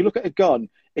 really. When you look at a gun,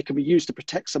 it can be used to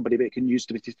protect somebody, but it can be used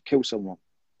to kill someone.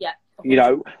 Yeah. You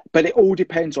know, but it all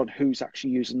depends on who's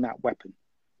actually using that weapon.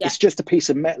 Yeah. It's just a piece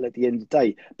of metal at the end of the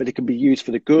day, but it can be used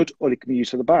for the good or it can be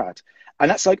used for the bad.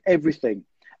 And that's like everything.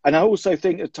 And I also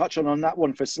think, to touch on that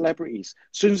one for celebrities,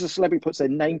 as soon as a celebrity puts their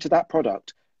name to that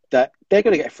product, that they're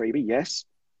going to get a freebie, yes.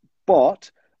 But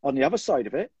on the other side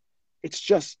of it, it's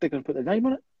just they're going to put their name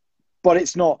on it. But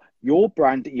it's not your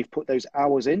brand that you've put those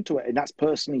hours into it. And that's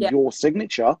personally your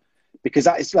signature. Because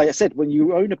that is, like I said, when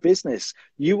you own a business,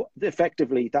 you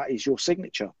effectively, that is your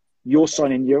signature. You're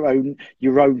signing your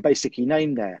own basically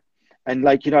name there. And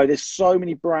like, you know, there's so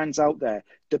many brands out there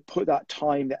that put that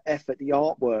time, the effort, the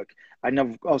artwork. And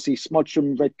obviously Smudge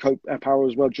from Red Coat Apparel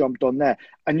as well jumped on there.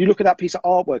 And you look at that piece of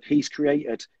artwork he's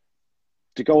created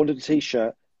to go under the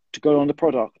t-shirt, to go on the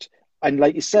product. And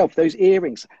like yourself, those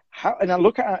earrings, and I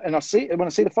look at it and I see it, when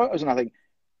I see the photos, and I think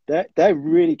they're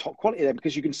really top quality there,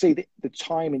 because you can see the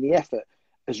time and the effort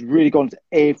has really gone to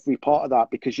every part of that,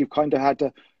 because you've kind of had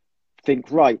to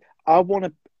think, right, I want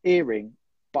an earring,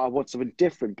 but I want something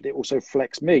different, but it also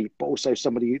reflects me, but also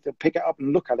somebody to pick it up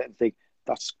and look at it and think,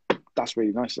 that's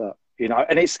really nice, that, you know.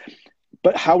 And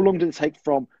but how long did it take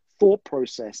from thought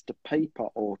process to paper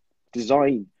or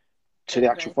design to the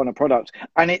actual final product?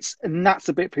 And that's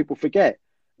the bit people forget.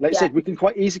 Like I said, we can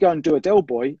quite easily go and do a Del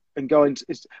Boy and go and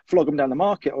flog them down the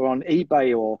market, or on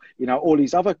eBay, or, you know, all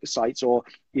these other sites, or,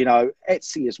 you know,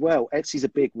 Etsy as well. Etsy's a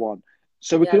big one.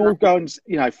 So we can all go and,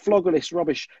 you know, flog all this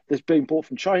rubbish that's being bought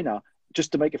from China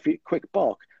just to make a few quick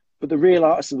buck. But the real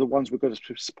artists are the ones we've got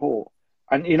to support.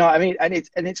 And, you know what I mean? And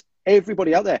it's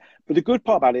everybody out there. But the good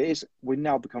part about it is we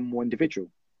now become more individual.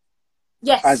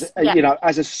 Yes. You know,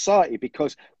 as a society,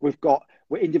 because we're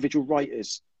individual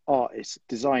writers, artists,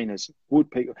 designers, wood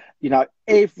people, you know,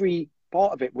 every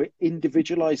part of it, we're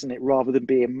individualizing it rather than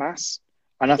being mass.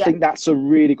 And I think that's a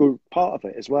really good part of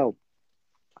it as well.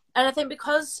 And I think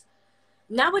because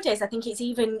nowadays, I think it's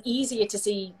even easier to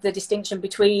see the distinction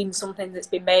between something that's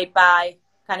been made by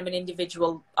kind of an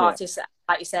individual artist,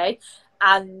 like you say,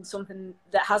 and something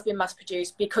that has been mass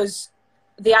produced, because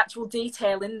the actual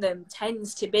detail in them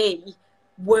tends to be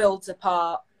worlds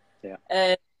apart.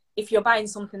 If you're buying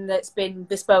something that's been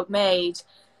bespoke made,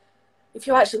 if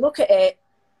you actually look at it,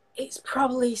 it's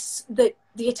probably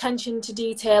the attention to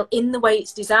detail in the way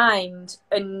it's designed,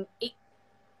 and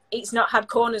it's not had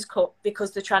corners cut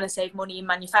because they're trying to save money in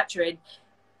manufacturing.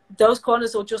 Those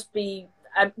corners will just be,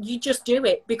 you just do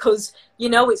it because you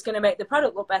know it's going to make the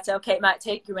product look better. Okay, it might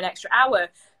take you an extra hour,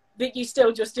 but you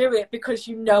still just do it because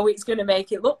you know it's going to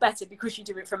make it look better, because you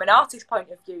do it from an artist's point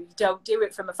of view. You don't do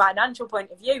it from a financial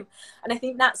point of view. And I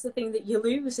think that's the thing that you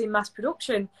lose in mass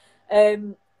production.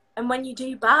 And when you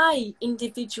do buy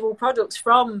individual products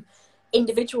from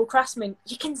individual craftsmen,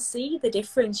 you can see the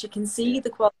difference. You can see the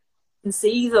quality, you can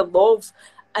see the love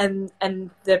and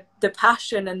the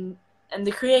passion and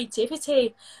the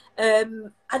creativity.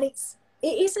 And it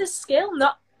is a skill.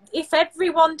 Not if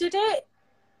everyone did it,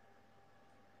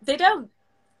 they don't.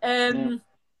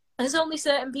 There's only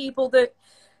certain people that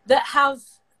have,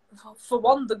 for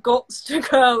one, the guts to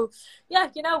go, yeah,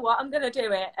 you know what, I'm going to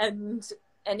do it.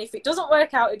 And if it doesn't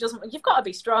work out, it doesn't. You've got to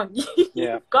be strong.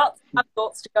 You've got to have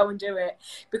guts to go and do it,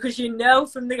 because you know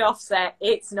from the offset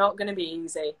it's not going to be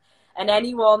easy. And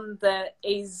anyone that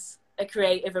is a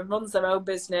creative and runs their own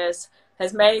business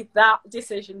has made that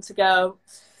decision to go,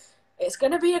 it's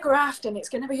going to be a graft and it's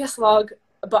going to be a slog,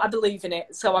 but I believe in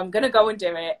it, so I'm going to go and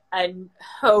do it and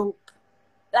hope.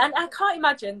 And I can't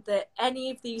imagine that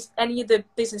any of the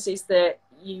businesses that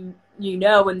you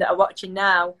know and that are watching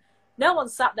now, no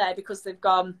one's sat there because they've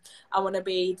gone, I want to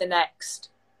be the next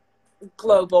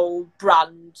global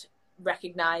brand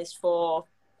recognised for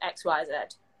X, Y,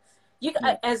 Z.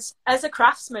 As a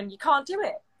craftsman, you can't do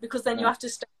it, because then you have to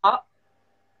start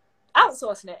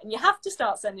outsourcing it, and you have to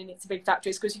start sending it to big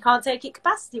factories because you can't take it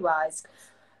capacity-wise.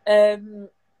 Do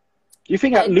you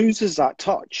think that loses that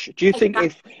touch? Do you think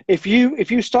if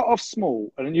you start off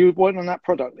small and then you work on that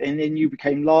product and then you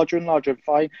became larger and larger, and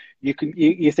fine,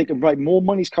 you're thinking, right, more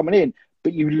money's coming in,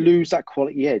 but you lose that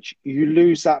quality edge, you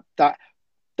lose that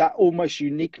almost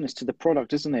uniqueness to the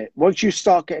product, isn't it? Once you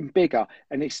start getting bigger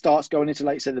and it starts going into,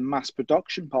 like you said, the mass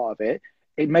production part of it,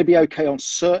 it may be okay on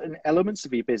certain elements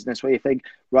of your business where you think,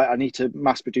 right, I need to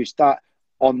mass produce that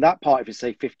on that part, if you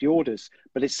say 50 orders,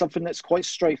 but it's something that's quite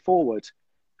straightforward,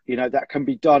 you know, that can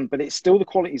be done, but it's still, the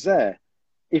quality's there.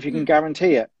 If you can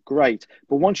guarantee it, great.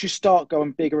 But once you start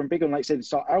going bigger and bigger, and like I said,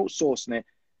 start outsourcing it,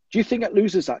 do you think it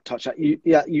loses that touch, that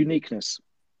uniqueness?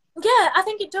 Yeah, I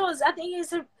think it does. I think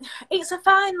it's a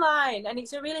fine line, and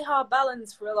it's a really hard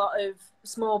balance for a lot of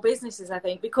small businesses, I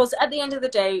think, because at the end of the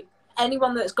day,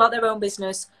 anyone that's got their own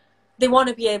business, they want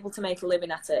to be able to make a living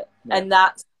at it. Yeah. And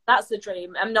that's the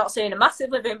dream. I'm not saying a massive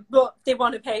living, but they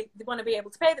want to be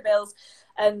able to pay the bills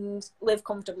and live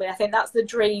comfortably. I think that's the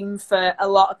dream for a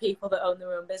lot of people that own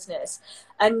their own business.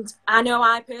 And I know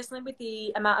I personally, with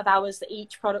the amount of hours that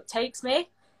each product takes me,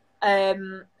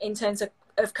 in terms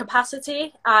of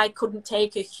capacity, I couldn't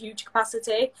take a huge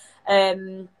capacity.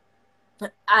 And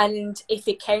if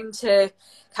it came to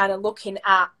kind of looking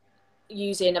at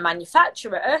using a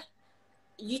manufacturer,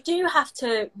 you do have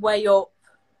to weigh up,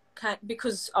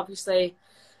 because obviously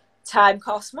time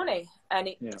costs money, and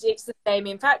it's the same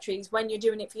in factories. When you're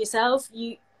doing it for yourself,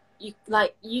 you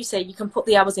like you say, you can put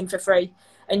the hours in for free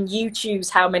and you choose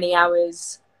how many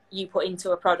hours you put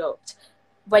into a product.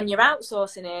 When you're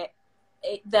outsourcing it,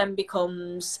 it then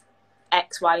becomes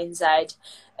X, Y, and Z.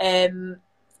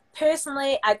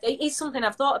 Personally, it's something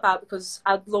I've thought about, because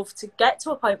I'd love to get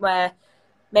to a point where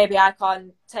maybe I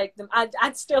can't take them.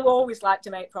 I'd still always like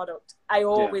to make product. I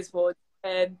always would,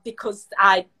 because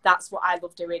that's what I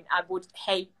love doing. I would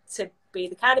hate to be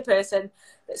the kind of person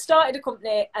that started a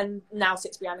company and now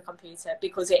sits behind a computer,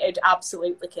 because it'd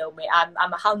absolutely kill me.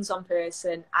 I'm a hands-on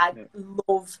person. I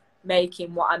love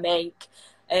making what I make.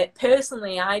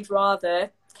 Personally, I'd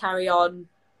rather carry on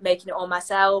making it all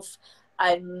myself,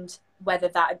 and whether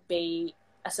that'd be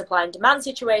a supply and demand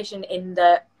situation in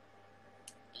that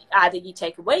either you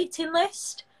take a waiting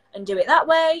list and do it that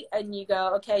way, and you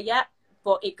go, okay, yeah,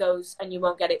 but it goes and you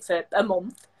won't get it for a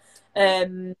month,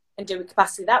 and do it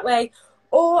capacity that way.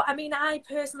 Or, I mean, I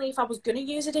personally, if I was going to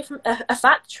use a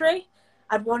factory,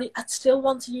 I'd still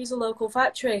want to use a local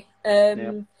factory.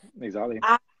 Yeah, exactly.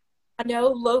 I know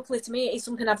locally to me it's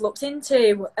something I've looked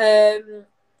into, and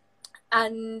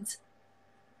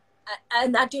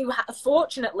I do.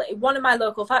 Fortunately, one of my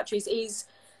local factories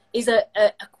is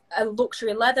a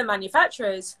luxury leather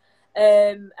manufacturers,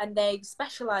 and they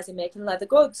specialise in making leather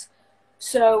goods.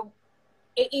 So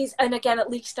it is, and again, at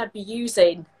least I'd be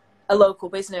using a local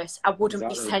business. I wouldn't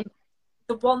be sending.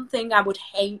 The one thing I would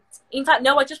hate, in fact,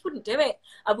 no, I just wouldn't do it.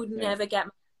 I would never get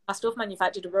my stuff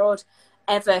manufactured abroad,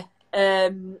 ever.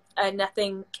 And I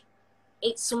think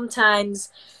sometimes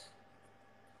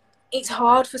it's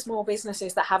hard for small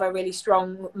businesses that have a really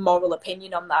strong moral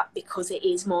opinion on that, because it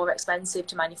is more expensive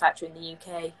to manufacture in the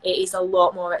UK. It is a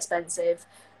lot more expensive.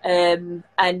 And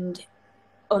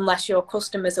unless your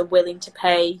customers are willing to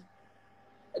pay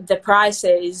the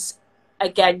prices,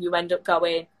 again, you end up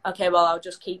going, okay, well, I'll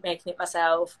just keep making it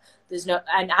myself.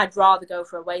 And I'd rather go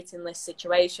for a waiting list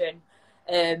situation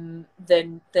than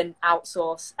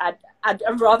outsource. I'd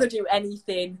rather do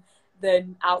anything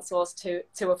than outsource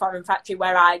to a foreign factory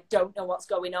where I don't know what's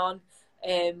going on,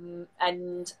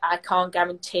 and I can't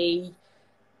guarantee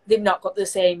they've not got the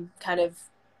same kind of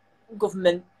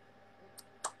government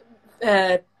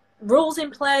rules in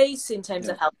place in terms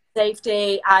of health and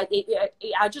safety.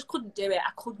 I just couldn't do it.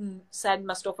 I couldn't send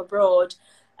my stuff abroad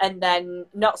and then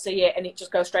not see it and it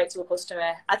just goes straight to a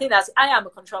customer. I think I am a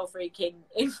control freak in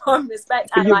one respect.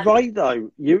 But you're right,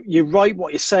 though. You're right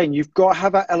what you're saying. You've got to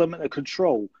have that element of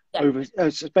control over,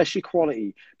 especially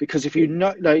quality, because if you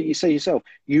know, like you say yourself,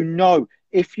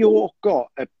 if you've got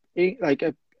a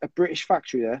British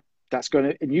factory there that's going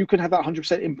to, and you can have that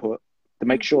 100% input to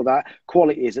make sure that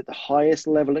quality is at the highest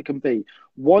level it can be.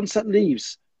 Once that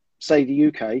leaves, say, the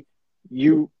UK,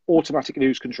 you automatically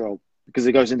lose control, because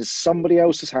it goes into somebody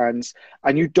else's hands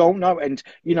and you don't know. And,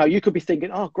 you could be thinking,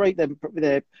 oh, great,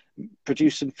 they're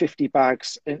producing 50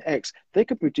 bags in X. They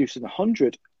could be producing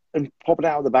 100 and pop it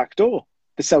out of the back door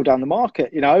to sell down the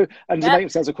market, and to make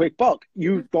themselves a quick buck.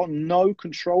 You've got no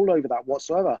control over that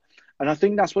whatsoever. And I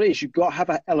think that's what it is. You've got to have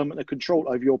an element of control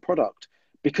over your product,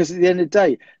 because at the end of the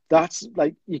day, that's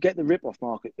like, you get the rip-off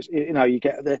market, you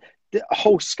get the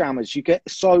whole scammers, you get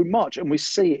so much, and we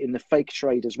see it in the fake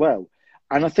trade as well.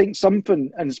 And I think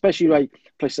something, and especially like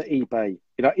places like eBay,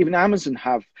 even Amazon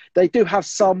they do have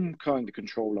some kind of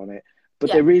control on it, but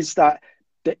there isn't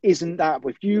that.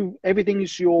 With you, everything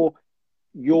is your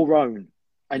own.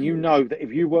 And you know that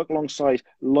if you work alongside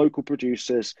local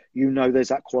producers, there's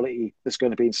that quality that's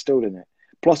going to be instilled in it.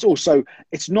 Plus also,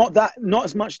 it's not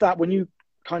as much that when you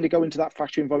kind of go into that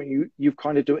factory environment, you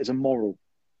kind of do it as a moral.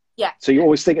 Yeah. So you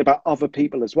always think about other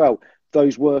people as well.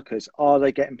 Those workers, are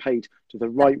they getting paid to the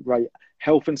right rate?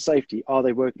 Health and safety, are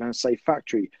they working in a safe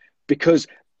factory? Because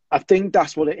I think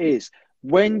that's what it is.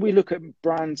 When we look at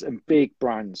brands and big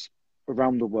brands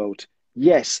around the world,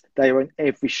 yes, they are in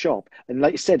every shop. And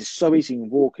like you said, it's so easy. You can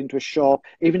walk into a shop,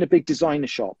 even the big designer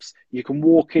shops. You can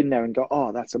walk in there and go,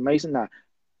 oh, that's amazing, that.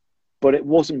 But it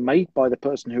wasn't made by the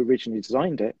person who originally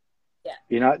designed it.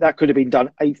 Yeah. That could have been done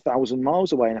 8,000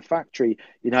 miles away in a factory,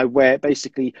 where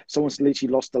basically someone's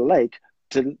literally lost a leg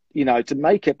to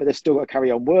make it, but they've still got to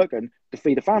carry on working to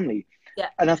feed a family. Yeah.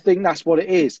 And I think that's what it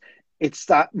is. It's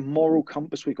that moral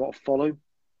compass we've got to follow.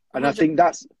 And I think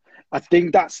that's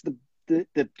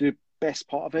the best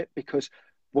part of it, because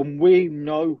when we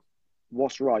know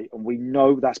what's right and we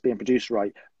know that's being produced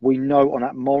right, we know on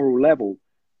that moral level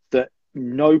that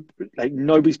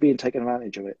nobody's being taken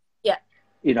advantage of it.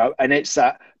 Yeah. And it's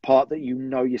that part that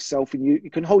yourself, and you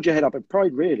can hold your head up in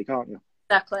pride, really, can't you?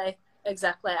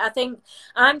 Exactly. I think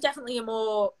I'm definitely a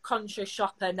more conscious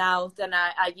shopper now than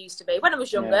I used to be. When I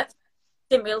was younger,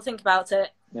 didn't really think about it,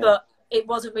 but it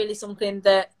wasn't really something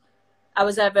that I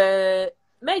was ever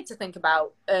made to think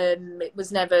about. It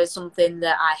was never something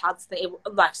that I had to think.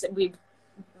 Like I said,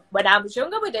 when I was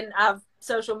younger, we didn't have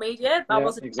social media. I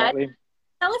wasn't exactly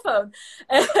telephone,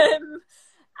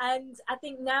 and I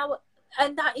think now,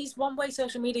 and that is one way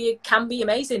social media can be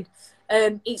amazing.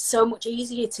 It's so much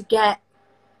easier to get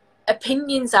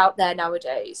opinions out there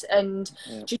nowadays, and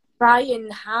to try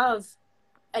and have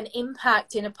an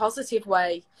impact in a positive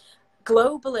way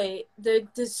globally. And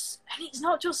it's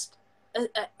not just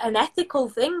an ethical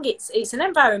thing, it's an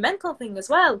environmental thing as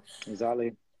well.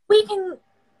 Exactly. We can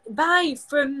buy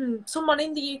from someone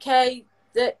in the UK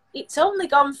that it's only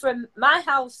gone from my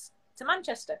house to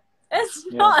Manchester. It's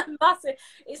not a massive.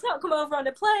 It's not come over on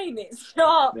a plane. It's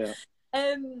not. Yeah.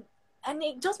 And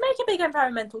it does make a big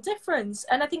environmental difference.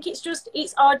 And I think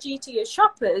it's our duty as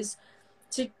shoppers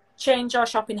to change our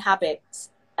shopping habits.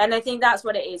 And I think that's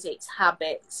what it is. It's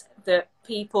habits that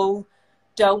people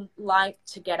don't like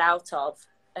to get out of.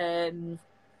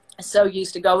 So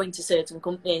used to going to certain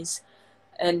companies,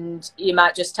 and you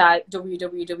might just type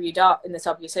www in the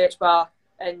top of your search bar,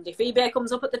 and if eBay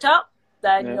comes up at the top,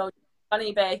 then you'll on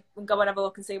eBay and go and have a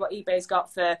look and see what eBay's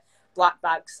got for black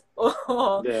bags.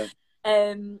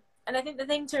 And I think the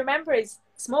thing to remember is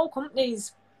small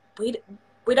companies, we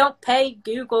don't pay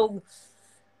Google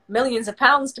millions of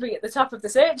pounds to be at the top of the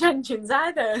search engines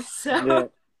either.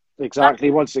 So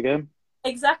exactly. Once again,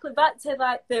 exactly back to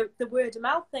like the word of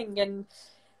mouth thing, and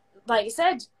like you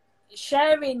said,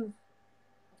 sharing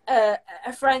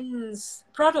a friend's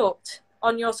product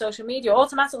on your social media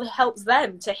automatically helps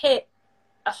them to hit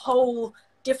a whole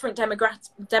different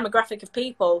demographic of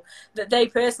people that they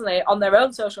personally on their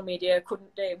own social media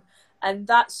couldn't do. And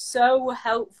that's so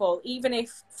helpful. Even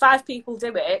if 5 people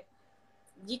do it,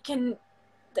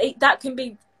 that can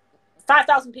be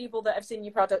 5,000 people that have seen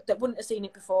your product that wouldn't have seen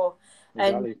it before.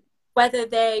 Exactly. And whether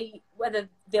they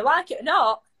like it or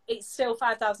not, it's still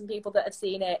 5,000 people that have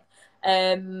seen it.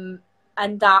 And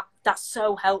that's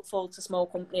so helpful to small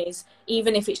companies,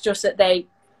 even if it's just that they've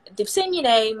seen your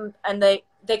name and they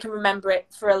can remember it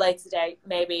for a later date.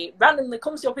 Maybe randomly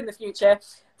comes up in the future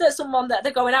that someone that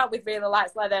they're going out with really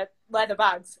likes leather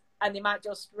bags, and they might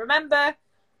just remember,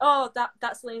 oh,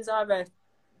 that's Celine Zara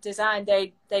design.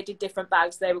 They did different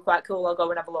bags. They were quite cool. I'll go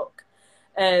and have a look.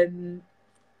 And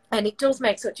it does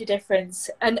make such a difference.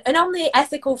 And on the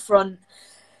ethical front,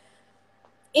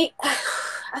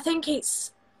 I think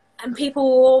it's, and people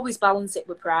will always balance it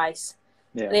with price.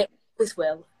 They always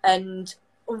will. And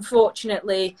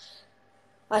unfortunately,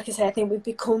 like I say, I think we've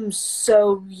become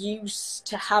so used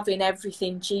to having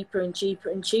everything cheaper and cheaper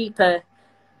and cheaper.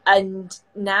 And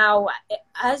now,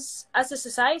 as a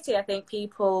society, I think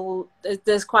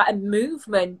there's quite a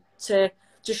movement to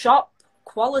shop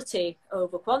quality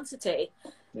over quantity.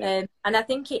 And I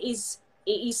think it is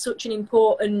such an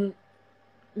important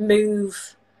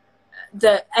move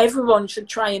that everyone should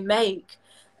try and make,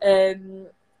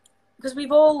 because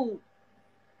we've all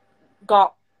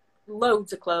got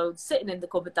loads of clothes sitting in the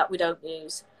cupboard that we don't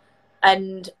use,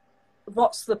 and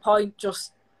what's the point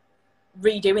just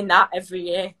redoing that every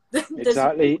year?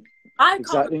 Exactly. I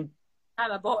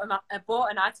bought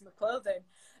an item of clothing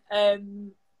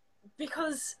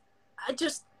because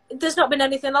there's not been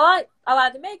anything I like. I'll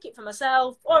either make it for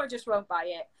myself or I just won't buy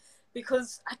it,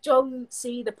 because I don't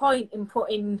see the point in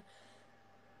putting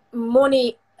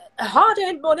money,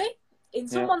 hard-earned money, in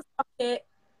someone's pocket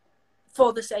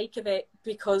for the sake of it,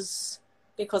 because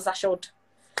I should.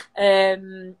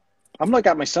 I'm like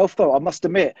that myself, though. I must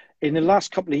admit, in the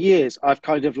last couple of years, I've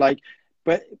kind of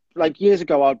years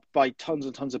ago, I'd buy tons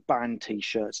and tons of band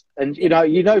T-shirts, and you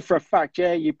know for a fact,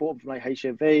 you bought them from like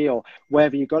HMV or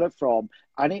wherever you got it from,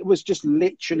 and it was just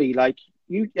literally like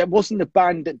it wasn't the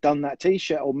band that done that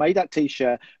T-shirt or made that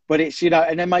T-shirt, but it's,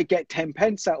 and they might get 10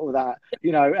 pence out of that,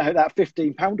 that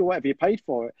 £15 or whatever you paid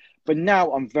for it. But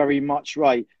now I'm very much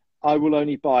right. I will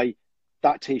only buy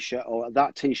that T-shirt or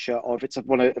that T-shirt, or if it's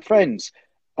one of the friends,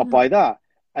 I'll buy that.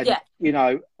 And,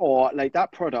 or like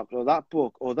that product or that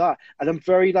book or that. And I'm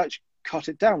very cut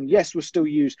it down. Yes, we'll still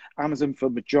use Amazon for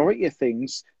majority of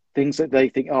things that they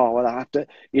think, oh, well, I have to,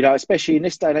 especially in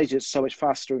this day and age, it's so much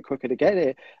faster and quicker to get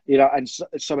it, and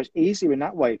it's so much easier in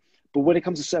that way. But when it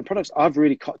comes to certain products, I've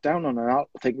really cut down on it. I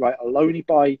think, right, I'll only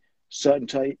buy certain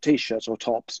T-shirts or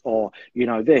tops or,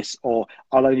 this, or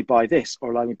I'll only buy this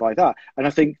or I'll only buy that. And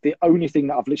I think the only thing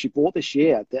that I've literally bought this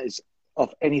year that is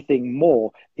of anything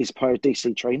more is a pair of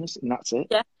DC trainers, and that's it.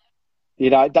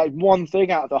 That one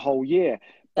thing out of the whole year.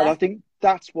 But I think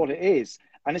that's what it is.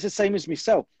 And it's the same as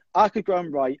myself. I could go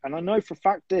and write, and I know for a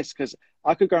fact this, because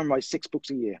I could go and write 6 books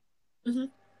a year.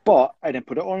 But, and then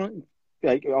put it on,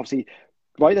 obviously,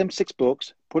 write them 6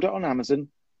 books, put it on Amazon,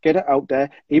 get it out there,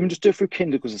 even just do it through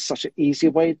Kindle, because it's such an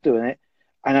easier way of doing it.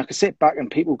 And I could sit back and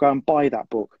people go and buy that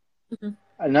book.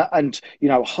 And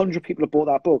 100 people have bought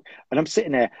that book, and I'm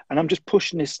sitting there and I'm just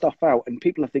pushing this stuff out, and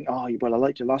people are thinking, oh, well, I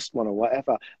liked your last one or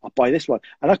whatever, I'll buy this one.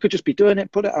 And I could just be doing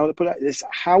it, put it out. It's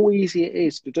how easy it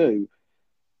is to do,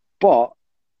 but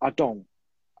I don't.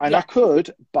 And I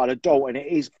could, but I don't. And it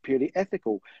is purely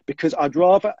ethical, because I'd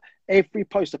rather every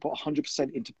post I put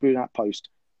 100% into doing that post,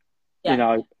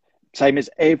 same as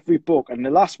every book. And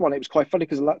the last one, it was quite funny,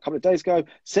 because a couple of days ago,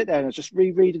 sit there and I was just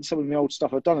rereading some of the old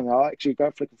stuff I've done, and I actually go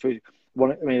flicking through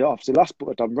one. I mean, obviously, the last book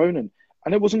I've done, Ronan,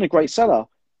 and it wasn't a great seller,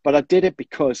 but I did it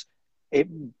because it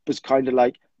was kind of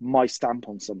like my stamp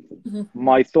on something, Mm-hmm.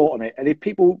 my thought on it. And if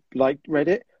people like read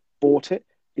it, bought it,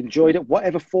 enjoyed it,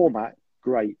 whatever format,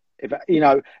 great. If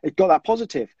it got that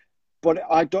positive. But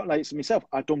I don't, like it's myself,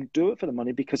 I don't do it for the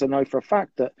money, because I know for a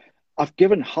fact that I've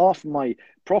given half of my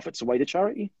profits away to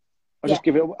charity. I just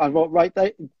give it. I wrote right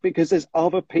there, because there's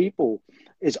other people.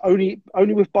 It's only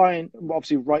with buying.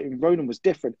 Obviously, writing Ronan was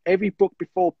different. Every book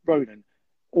before Ronan,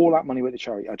 all that money went to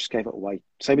charity. I just gave it away.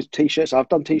 Same as t-shirts. I've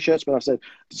done t-shirts, but I've said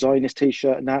design this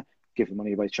t-shirt and that, give the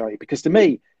money away to charity, because to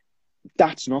me,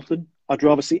 that's nothing. I'd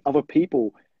rather see other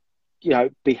people,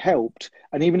 be helped.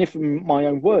 And even if, in my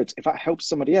own words, if that helps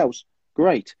somebody else,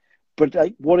 great. But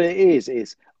what it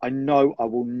is I know I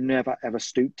will never ever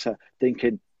stoop to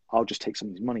thinking I'll just take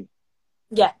somebody's money.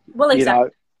 Yeah, well,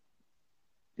 exactly.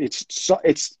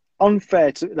 It's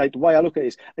unfair to, like, the way I look at it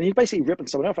is, and you're basically ripping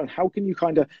someone off. And how can you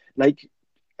kind of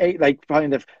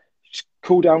kind of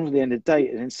cool down at the end of the day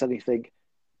and then suddenly think,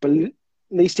 but at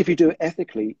least if you do it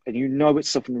ethically and it's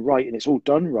something right and it's all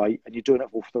done right and you're doing it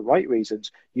for the right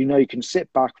reasons, you can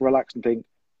sit back, relax, and think,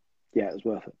 yeah, it was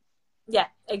worth it. Yeah,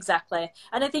 exactly.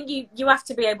 And I think you have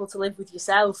to be able to live with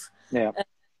yourself. Yeah.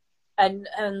 And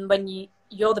when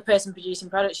you're the person producing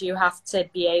products, you have to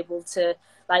be able to,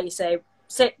 like you say,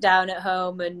 sit down at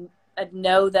home and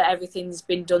know that everything's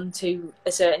been done to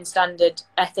a certain standard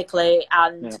ethically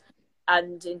and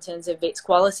in terms of its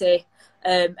quality.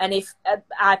 And if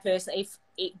if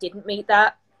it didn't meet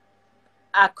that,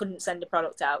 I couldn't send a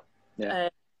product out. Yeah.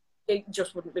 It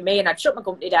just wouldn't be me, and I'd shut my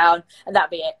company down, and that'd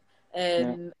be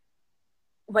it.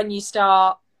 When you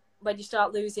start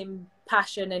losing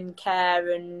passion and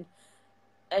care and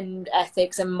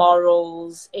ethics and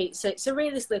morals, it's a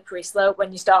really slippery slope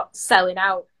when you start selling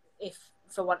out, if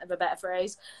for want of a better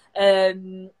phrase.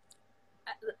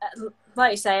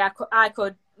 Like you say, I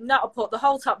could not have put the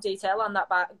whole top detail on that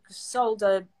bag, sold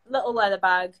a little leather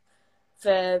bag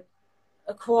for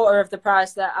a quarter of the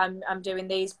price that I'm doing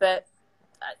these, but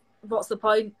what's the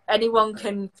point? Anyone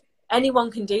can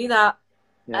do that.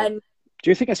 Yeah. And do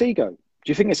you think it's ego?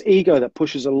 Do you think it's ego that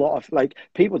pushes a lot of, like,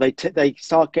 people? They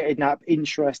start getting that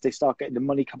interest, they start getting the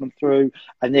money coming through,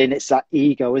 and then it's that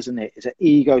ego, isn't it? It's that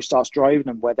ego starts driving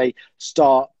them, where they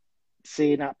start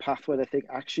seeing that path where they think,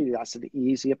 actually, that's an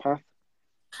easier path.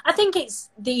 I think it's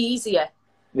the easier.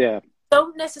 Yeah.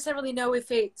 Don't necessarily know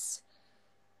if it's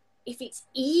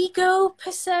ego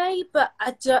per se, but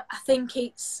I think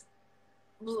it's,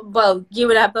 well, you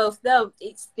and I both know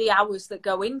it's the hours that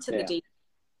go into the deal.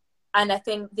 And I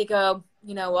think they go,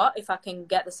 you know what, if I can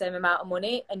get the same amount of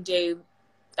money and do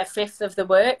a fifth of the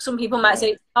work, some people might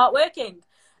say it's hard working.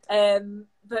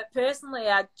 But personally,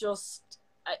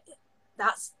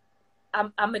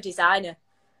 I'm a designer.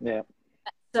 Yeah.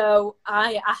 So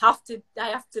I have to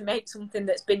make something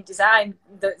that's been designed,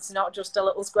 that's not just a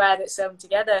little square that's sewn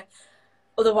together.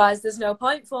 Otherwise, there's no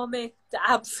point for me.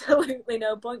 Absolutely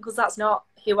no point, because that's not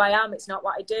who I am. It's not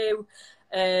what I do.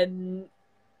 And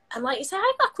like you say,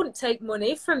 I couldn't take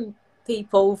money from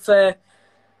people for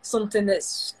something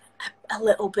that's a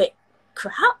little bit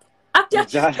crap.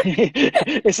 Exactly.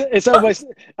 It's almost,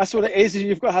 that's what it is.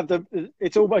 You've got to have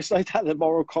it's almost like that, the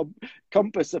moral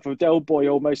compass of a Del Boy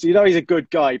almost. He's a good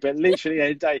guy, but literally at the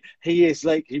end of the day, he is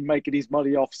like, he's making his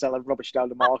money off selling rubbish down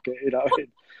the market, 100%.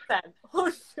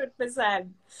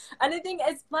 And I think,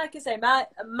 it's like I say,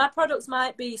 my products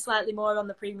might be slightly more on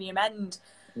the premium end.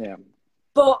 Yeah.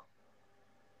 But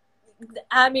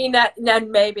I mean,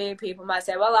 then maybe people might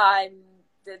say, well,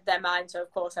 they're mine, so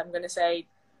of course I'm going to say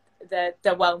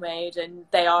they're well made and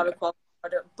they are a quality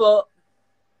product, but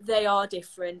they are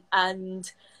different,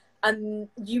 and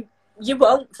you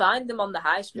won't find them on the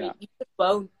high street. Yeah. You just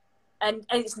won't, and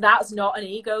that's not an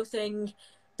ego thing.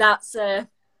 That's the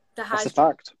high. That's a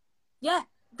fact. Yeah,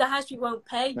 the high street won't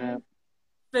pay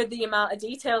for the amount of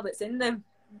detail that's in them,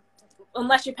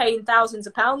 unless you're paying thousands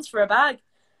of pounds for a bag.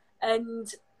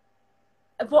 And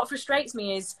what frustrates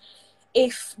me is,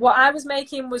 if what I was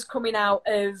making was coming out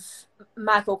of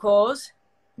Michael Kors,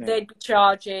 they'd be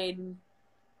charging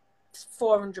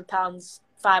 £400,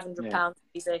 £500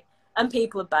 easy, and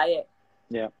people would buy it.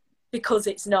 Yeah, because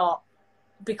it's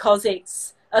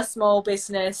a small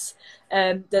business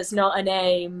that's not a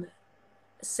name.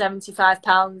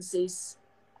 £75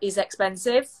 is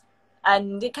expensive,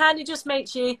 and it kind of just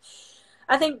makes you,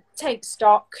 I think, take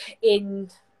stock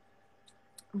in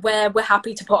where we're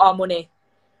happy to put our money.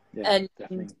 Yeah,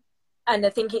 and I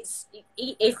think it's,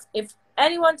 if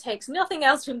anyone takes nothing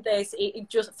else from this, it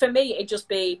just, for me, it just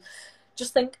be,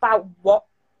 just think about what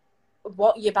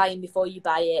you're buying before you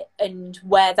buy it, and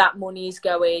where that money is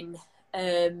going,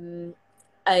 and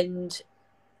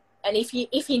if you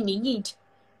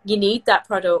need that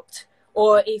product,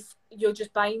 or if you're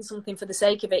just buying something for the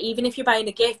sake of it. Even if you're buying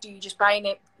a gift, are you just buying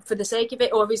it for the sake of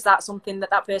it, or is that something that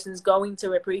that person's going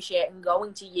to appreciate and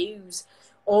going to use,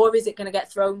 or is it going to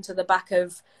get thrown to the back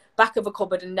of a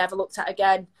cupboard and never looked at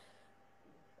again?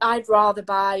 I'd rather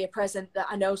buy a present that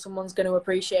I know someone's going to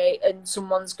appreciate and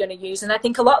someone's going to use. And I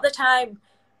think a lot of the time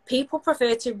people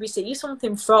prefer to receive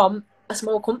something from a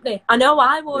small company. I know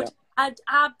I would. Yeah. I'd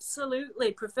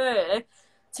absolutely prefer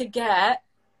to get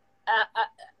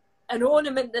an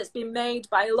ornament that's been made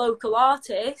by a local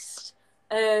artist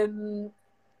than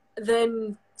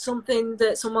something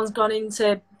that someone's gone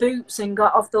into Boots and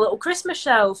got off the little Christmas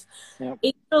shelf. Yeah.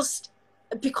 It's just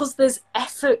because there's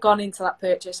effort gone into that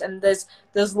purchase, and there's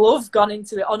love gone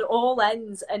into it on all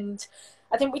ends. And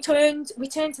I think we turned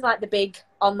to like the big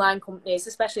online companies,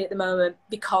 especially at the moment,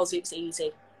 because it's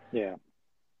easy. Yeah.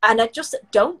 And I just,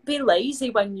 don't be lazy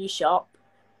when you shop.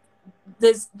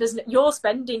 You're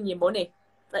spending your money.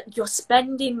 Like, you're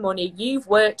spending money you've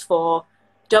worked for.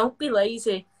 Don't be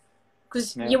lazy.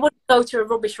 Because you wouldn't go to a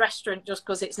rubbish restaurant just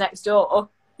because it's next door.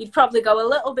 You'd probably go a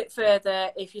little bit further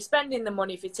if you're spending the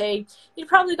money for tea. You'd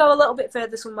probably go a little bit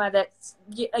further somewhere that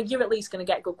you're at least going to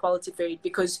get good quality food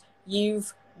because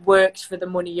you've worked for the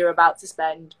money you're about to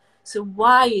spend. So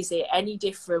why is it any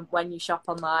different when you shop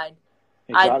online?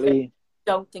 Exactly. I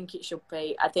don't think it should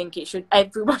be. I think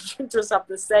everyone should just have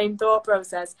the same thought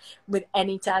process with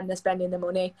any time they're spending the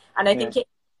money. And I think it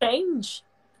change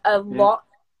a lot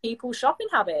of people's shopping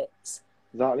habits.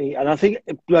 Exactly. And I think,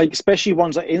 like, especially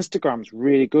ones like Instagram's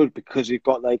really good because you've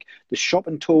got like the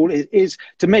shopping tool. It is,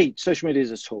 to me, social media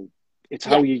is a tool. It's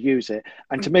how you use it.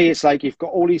 And to me, it's like you've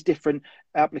got all these different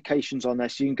applications on there.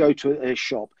 So you can go to a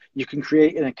shop. You can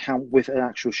create an account with an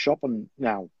actual shop on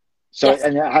now. So,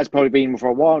 and it has probably been for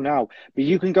a while now. But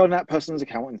you can go on that person's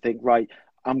account and think, right,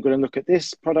 I'm going to look at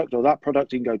this product or that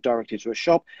product. You can go directly to a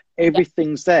shop.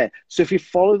 Everything's there. So if you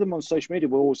follow them on social media,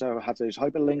 we'll also have those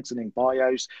hyperlinks and in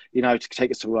bios, you know, to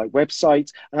take us to like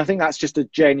websites. And I think that's just a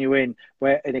genuine,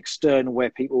 an external where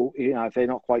people, you know, if they're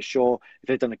not quite sure, if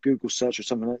they've done a Google search or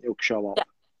something, it'll show up.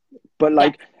 But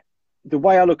like the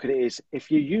way I look at it is,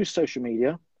 if you use social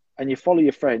media and you follow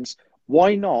your friends,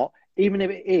 why not, even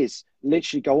if it is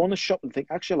literally go on the shop and think,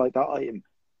 actually I like that item,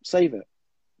 save it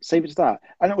to that,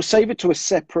 and it will save it to a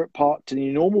separate part to the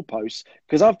normal posts,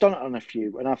 because I've done it on a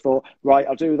few and I've thought, right,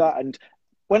 I'll do that, and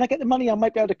when I get the money I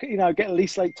might be able to, you know, get at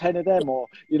least like 10 of them, or,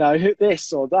 you know,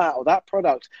 this or that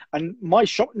product. And my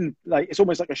shopping, like, it's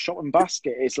almost like a shopping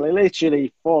basket. It's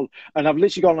literally full, and I've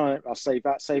literally gone on it, I'll save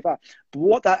that. But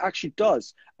what that actually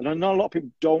does, and I know a lot of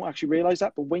people don't actually realize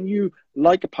that, but when you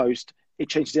like a post, it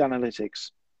changes the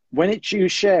analytics. When you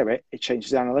share it, it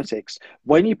changes the analytics.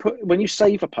 When you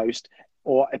save a post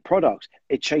or a product,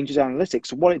 it changes analytics.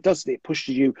 So what it does is it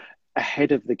pushes you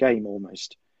ahead of the game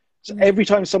almost. So every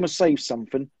time someone saves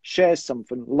something, shares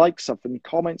something, likes something,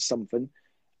 comments something,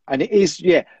 and it is,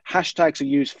 hashtags are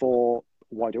used for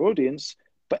a wider audience,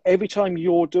 but every time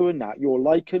you're doing that, you're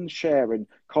liking, sharing,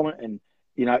 commenting,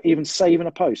 you know, even saving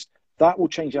a post, that will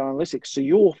change the analytics. So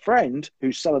your friend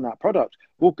who's selling that product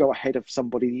will go ahead of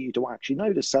somebody that you don't actually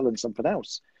know that's selling something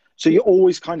else. So you're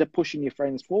always kind of pushing your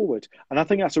friends forward. And I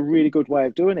think that's a really good way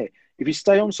of doing it. If you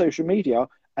stay on social media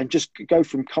and just go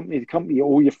from company to company,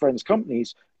 all your friends'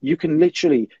 companies, you can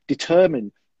literally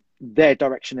determine their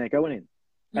direction they're going in.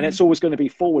 And it's always going to be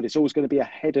forward. It's always going to be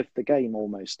ahead of the game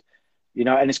almost, you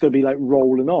know, and it's going to be like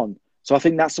rolling on. So I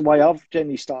think that's the way I've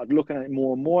generally started looking at it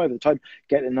more and more over the time,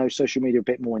 getting to know social media a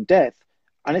bit more in depth.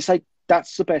 And it's like,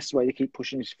 that's the best way to keep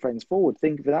pushing his friends forward.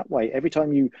 Think of it that way. Every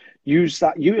time you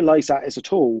utilize that as a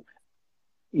tool,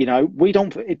 you know, we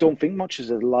don't think much as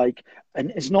a like,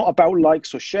 and it's not about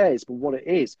likes or shares, but what it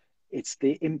is, it's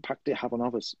the impact it have on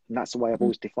others. And that's the way I've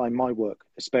always defined my work,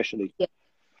 especially.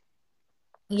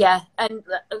 Yeah, and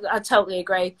I totally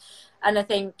agree. And I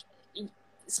think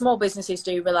small businesses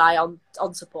do rely on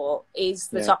support, is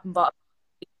the top and bottom.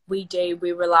 We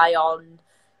rely on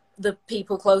the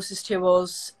people closest to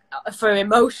us for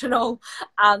emotional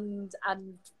and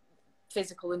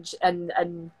physical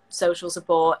and social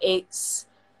support. It's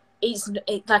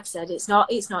like I said, it's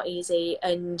not easy,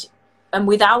 and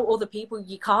without other people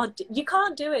you can't do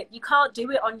it. You can't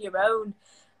do it on your own.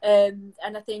 And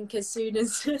I think as soon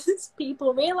as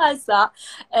people realise that,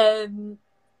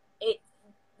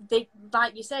 they,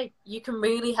 like you say, you can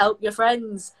really help your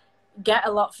friends get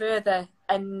a lot further.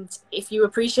 And if you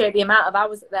appreciate the amount of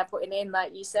hours that they're putting in,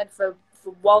 like you said, for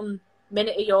 1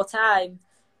 minute of your time,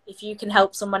 if you can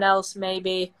help someone else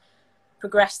maybe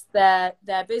progress their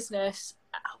business,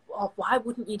 why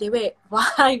wouldn't you do it?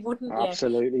 Why wouldn't you?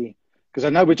 Absolutely. Because I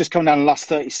know we're just coming down the last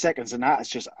 30 seconds and that has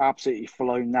just absolutely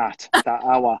flown that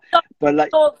hour. But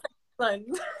like,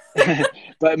 Scotland.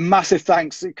 But massive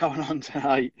thanks for coming on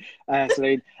tonight,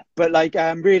 Celine. But like,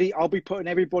 really, I'll be putting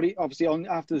everybody obviously on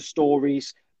after the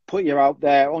stories. Put you out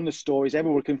there on the stories.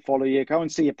 Everyone can follow you. Go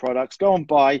and see your products. Go and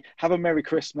buy. Have a Merry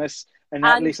Christmas, and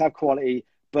at least have quality.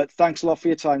 But thanks a lot for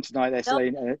your time tonight, there,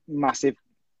 Celine. Massive.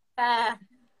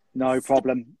 No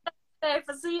problem.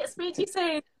 Speak to you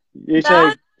soon. You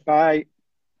too. Bye.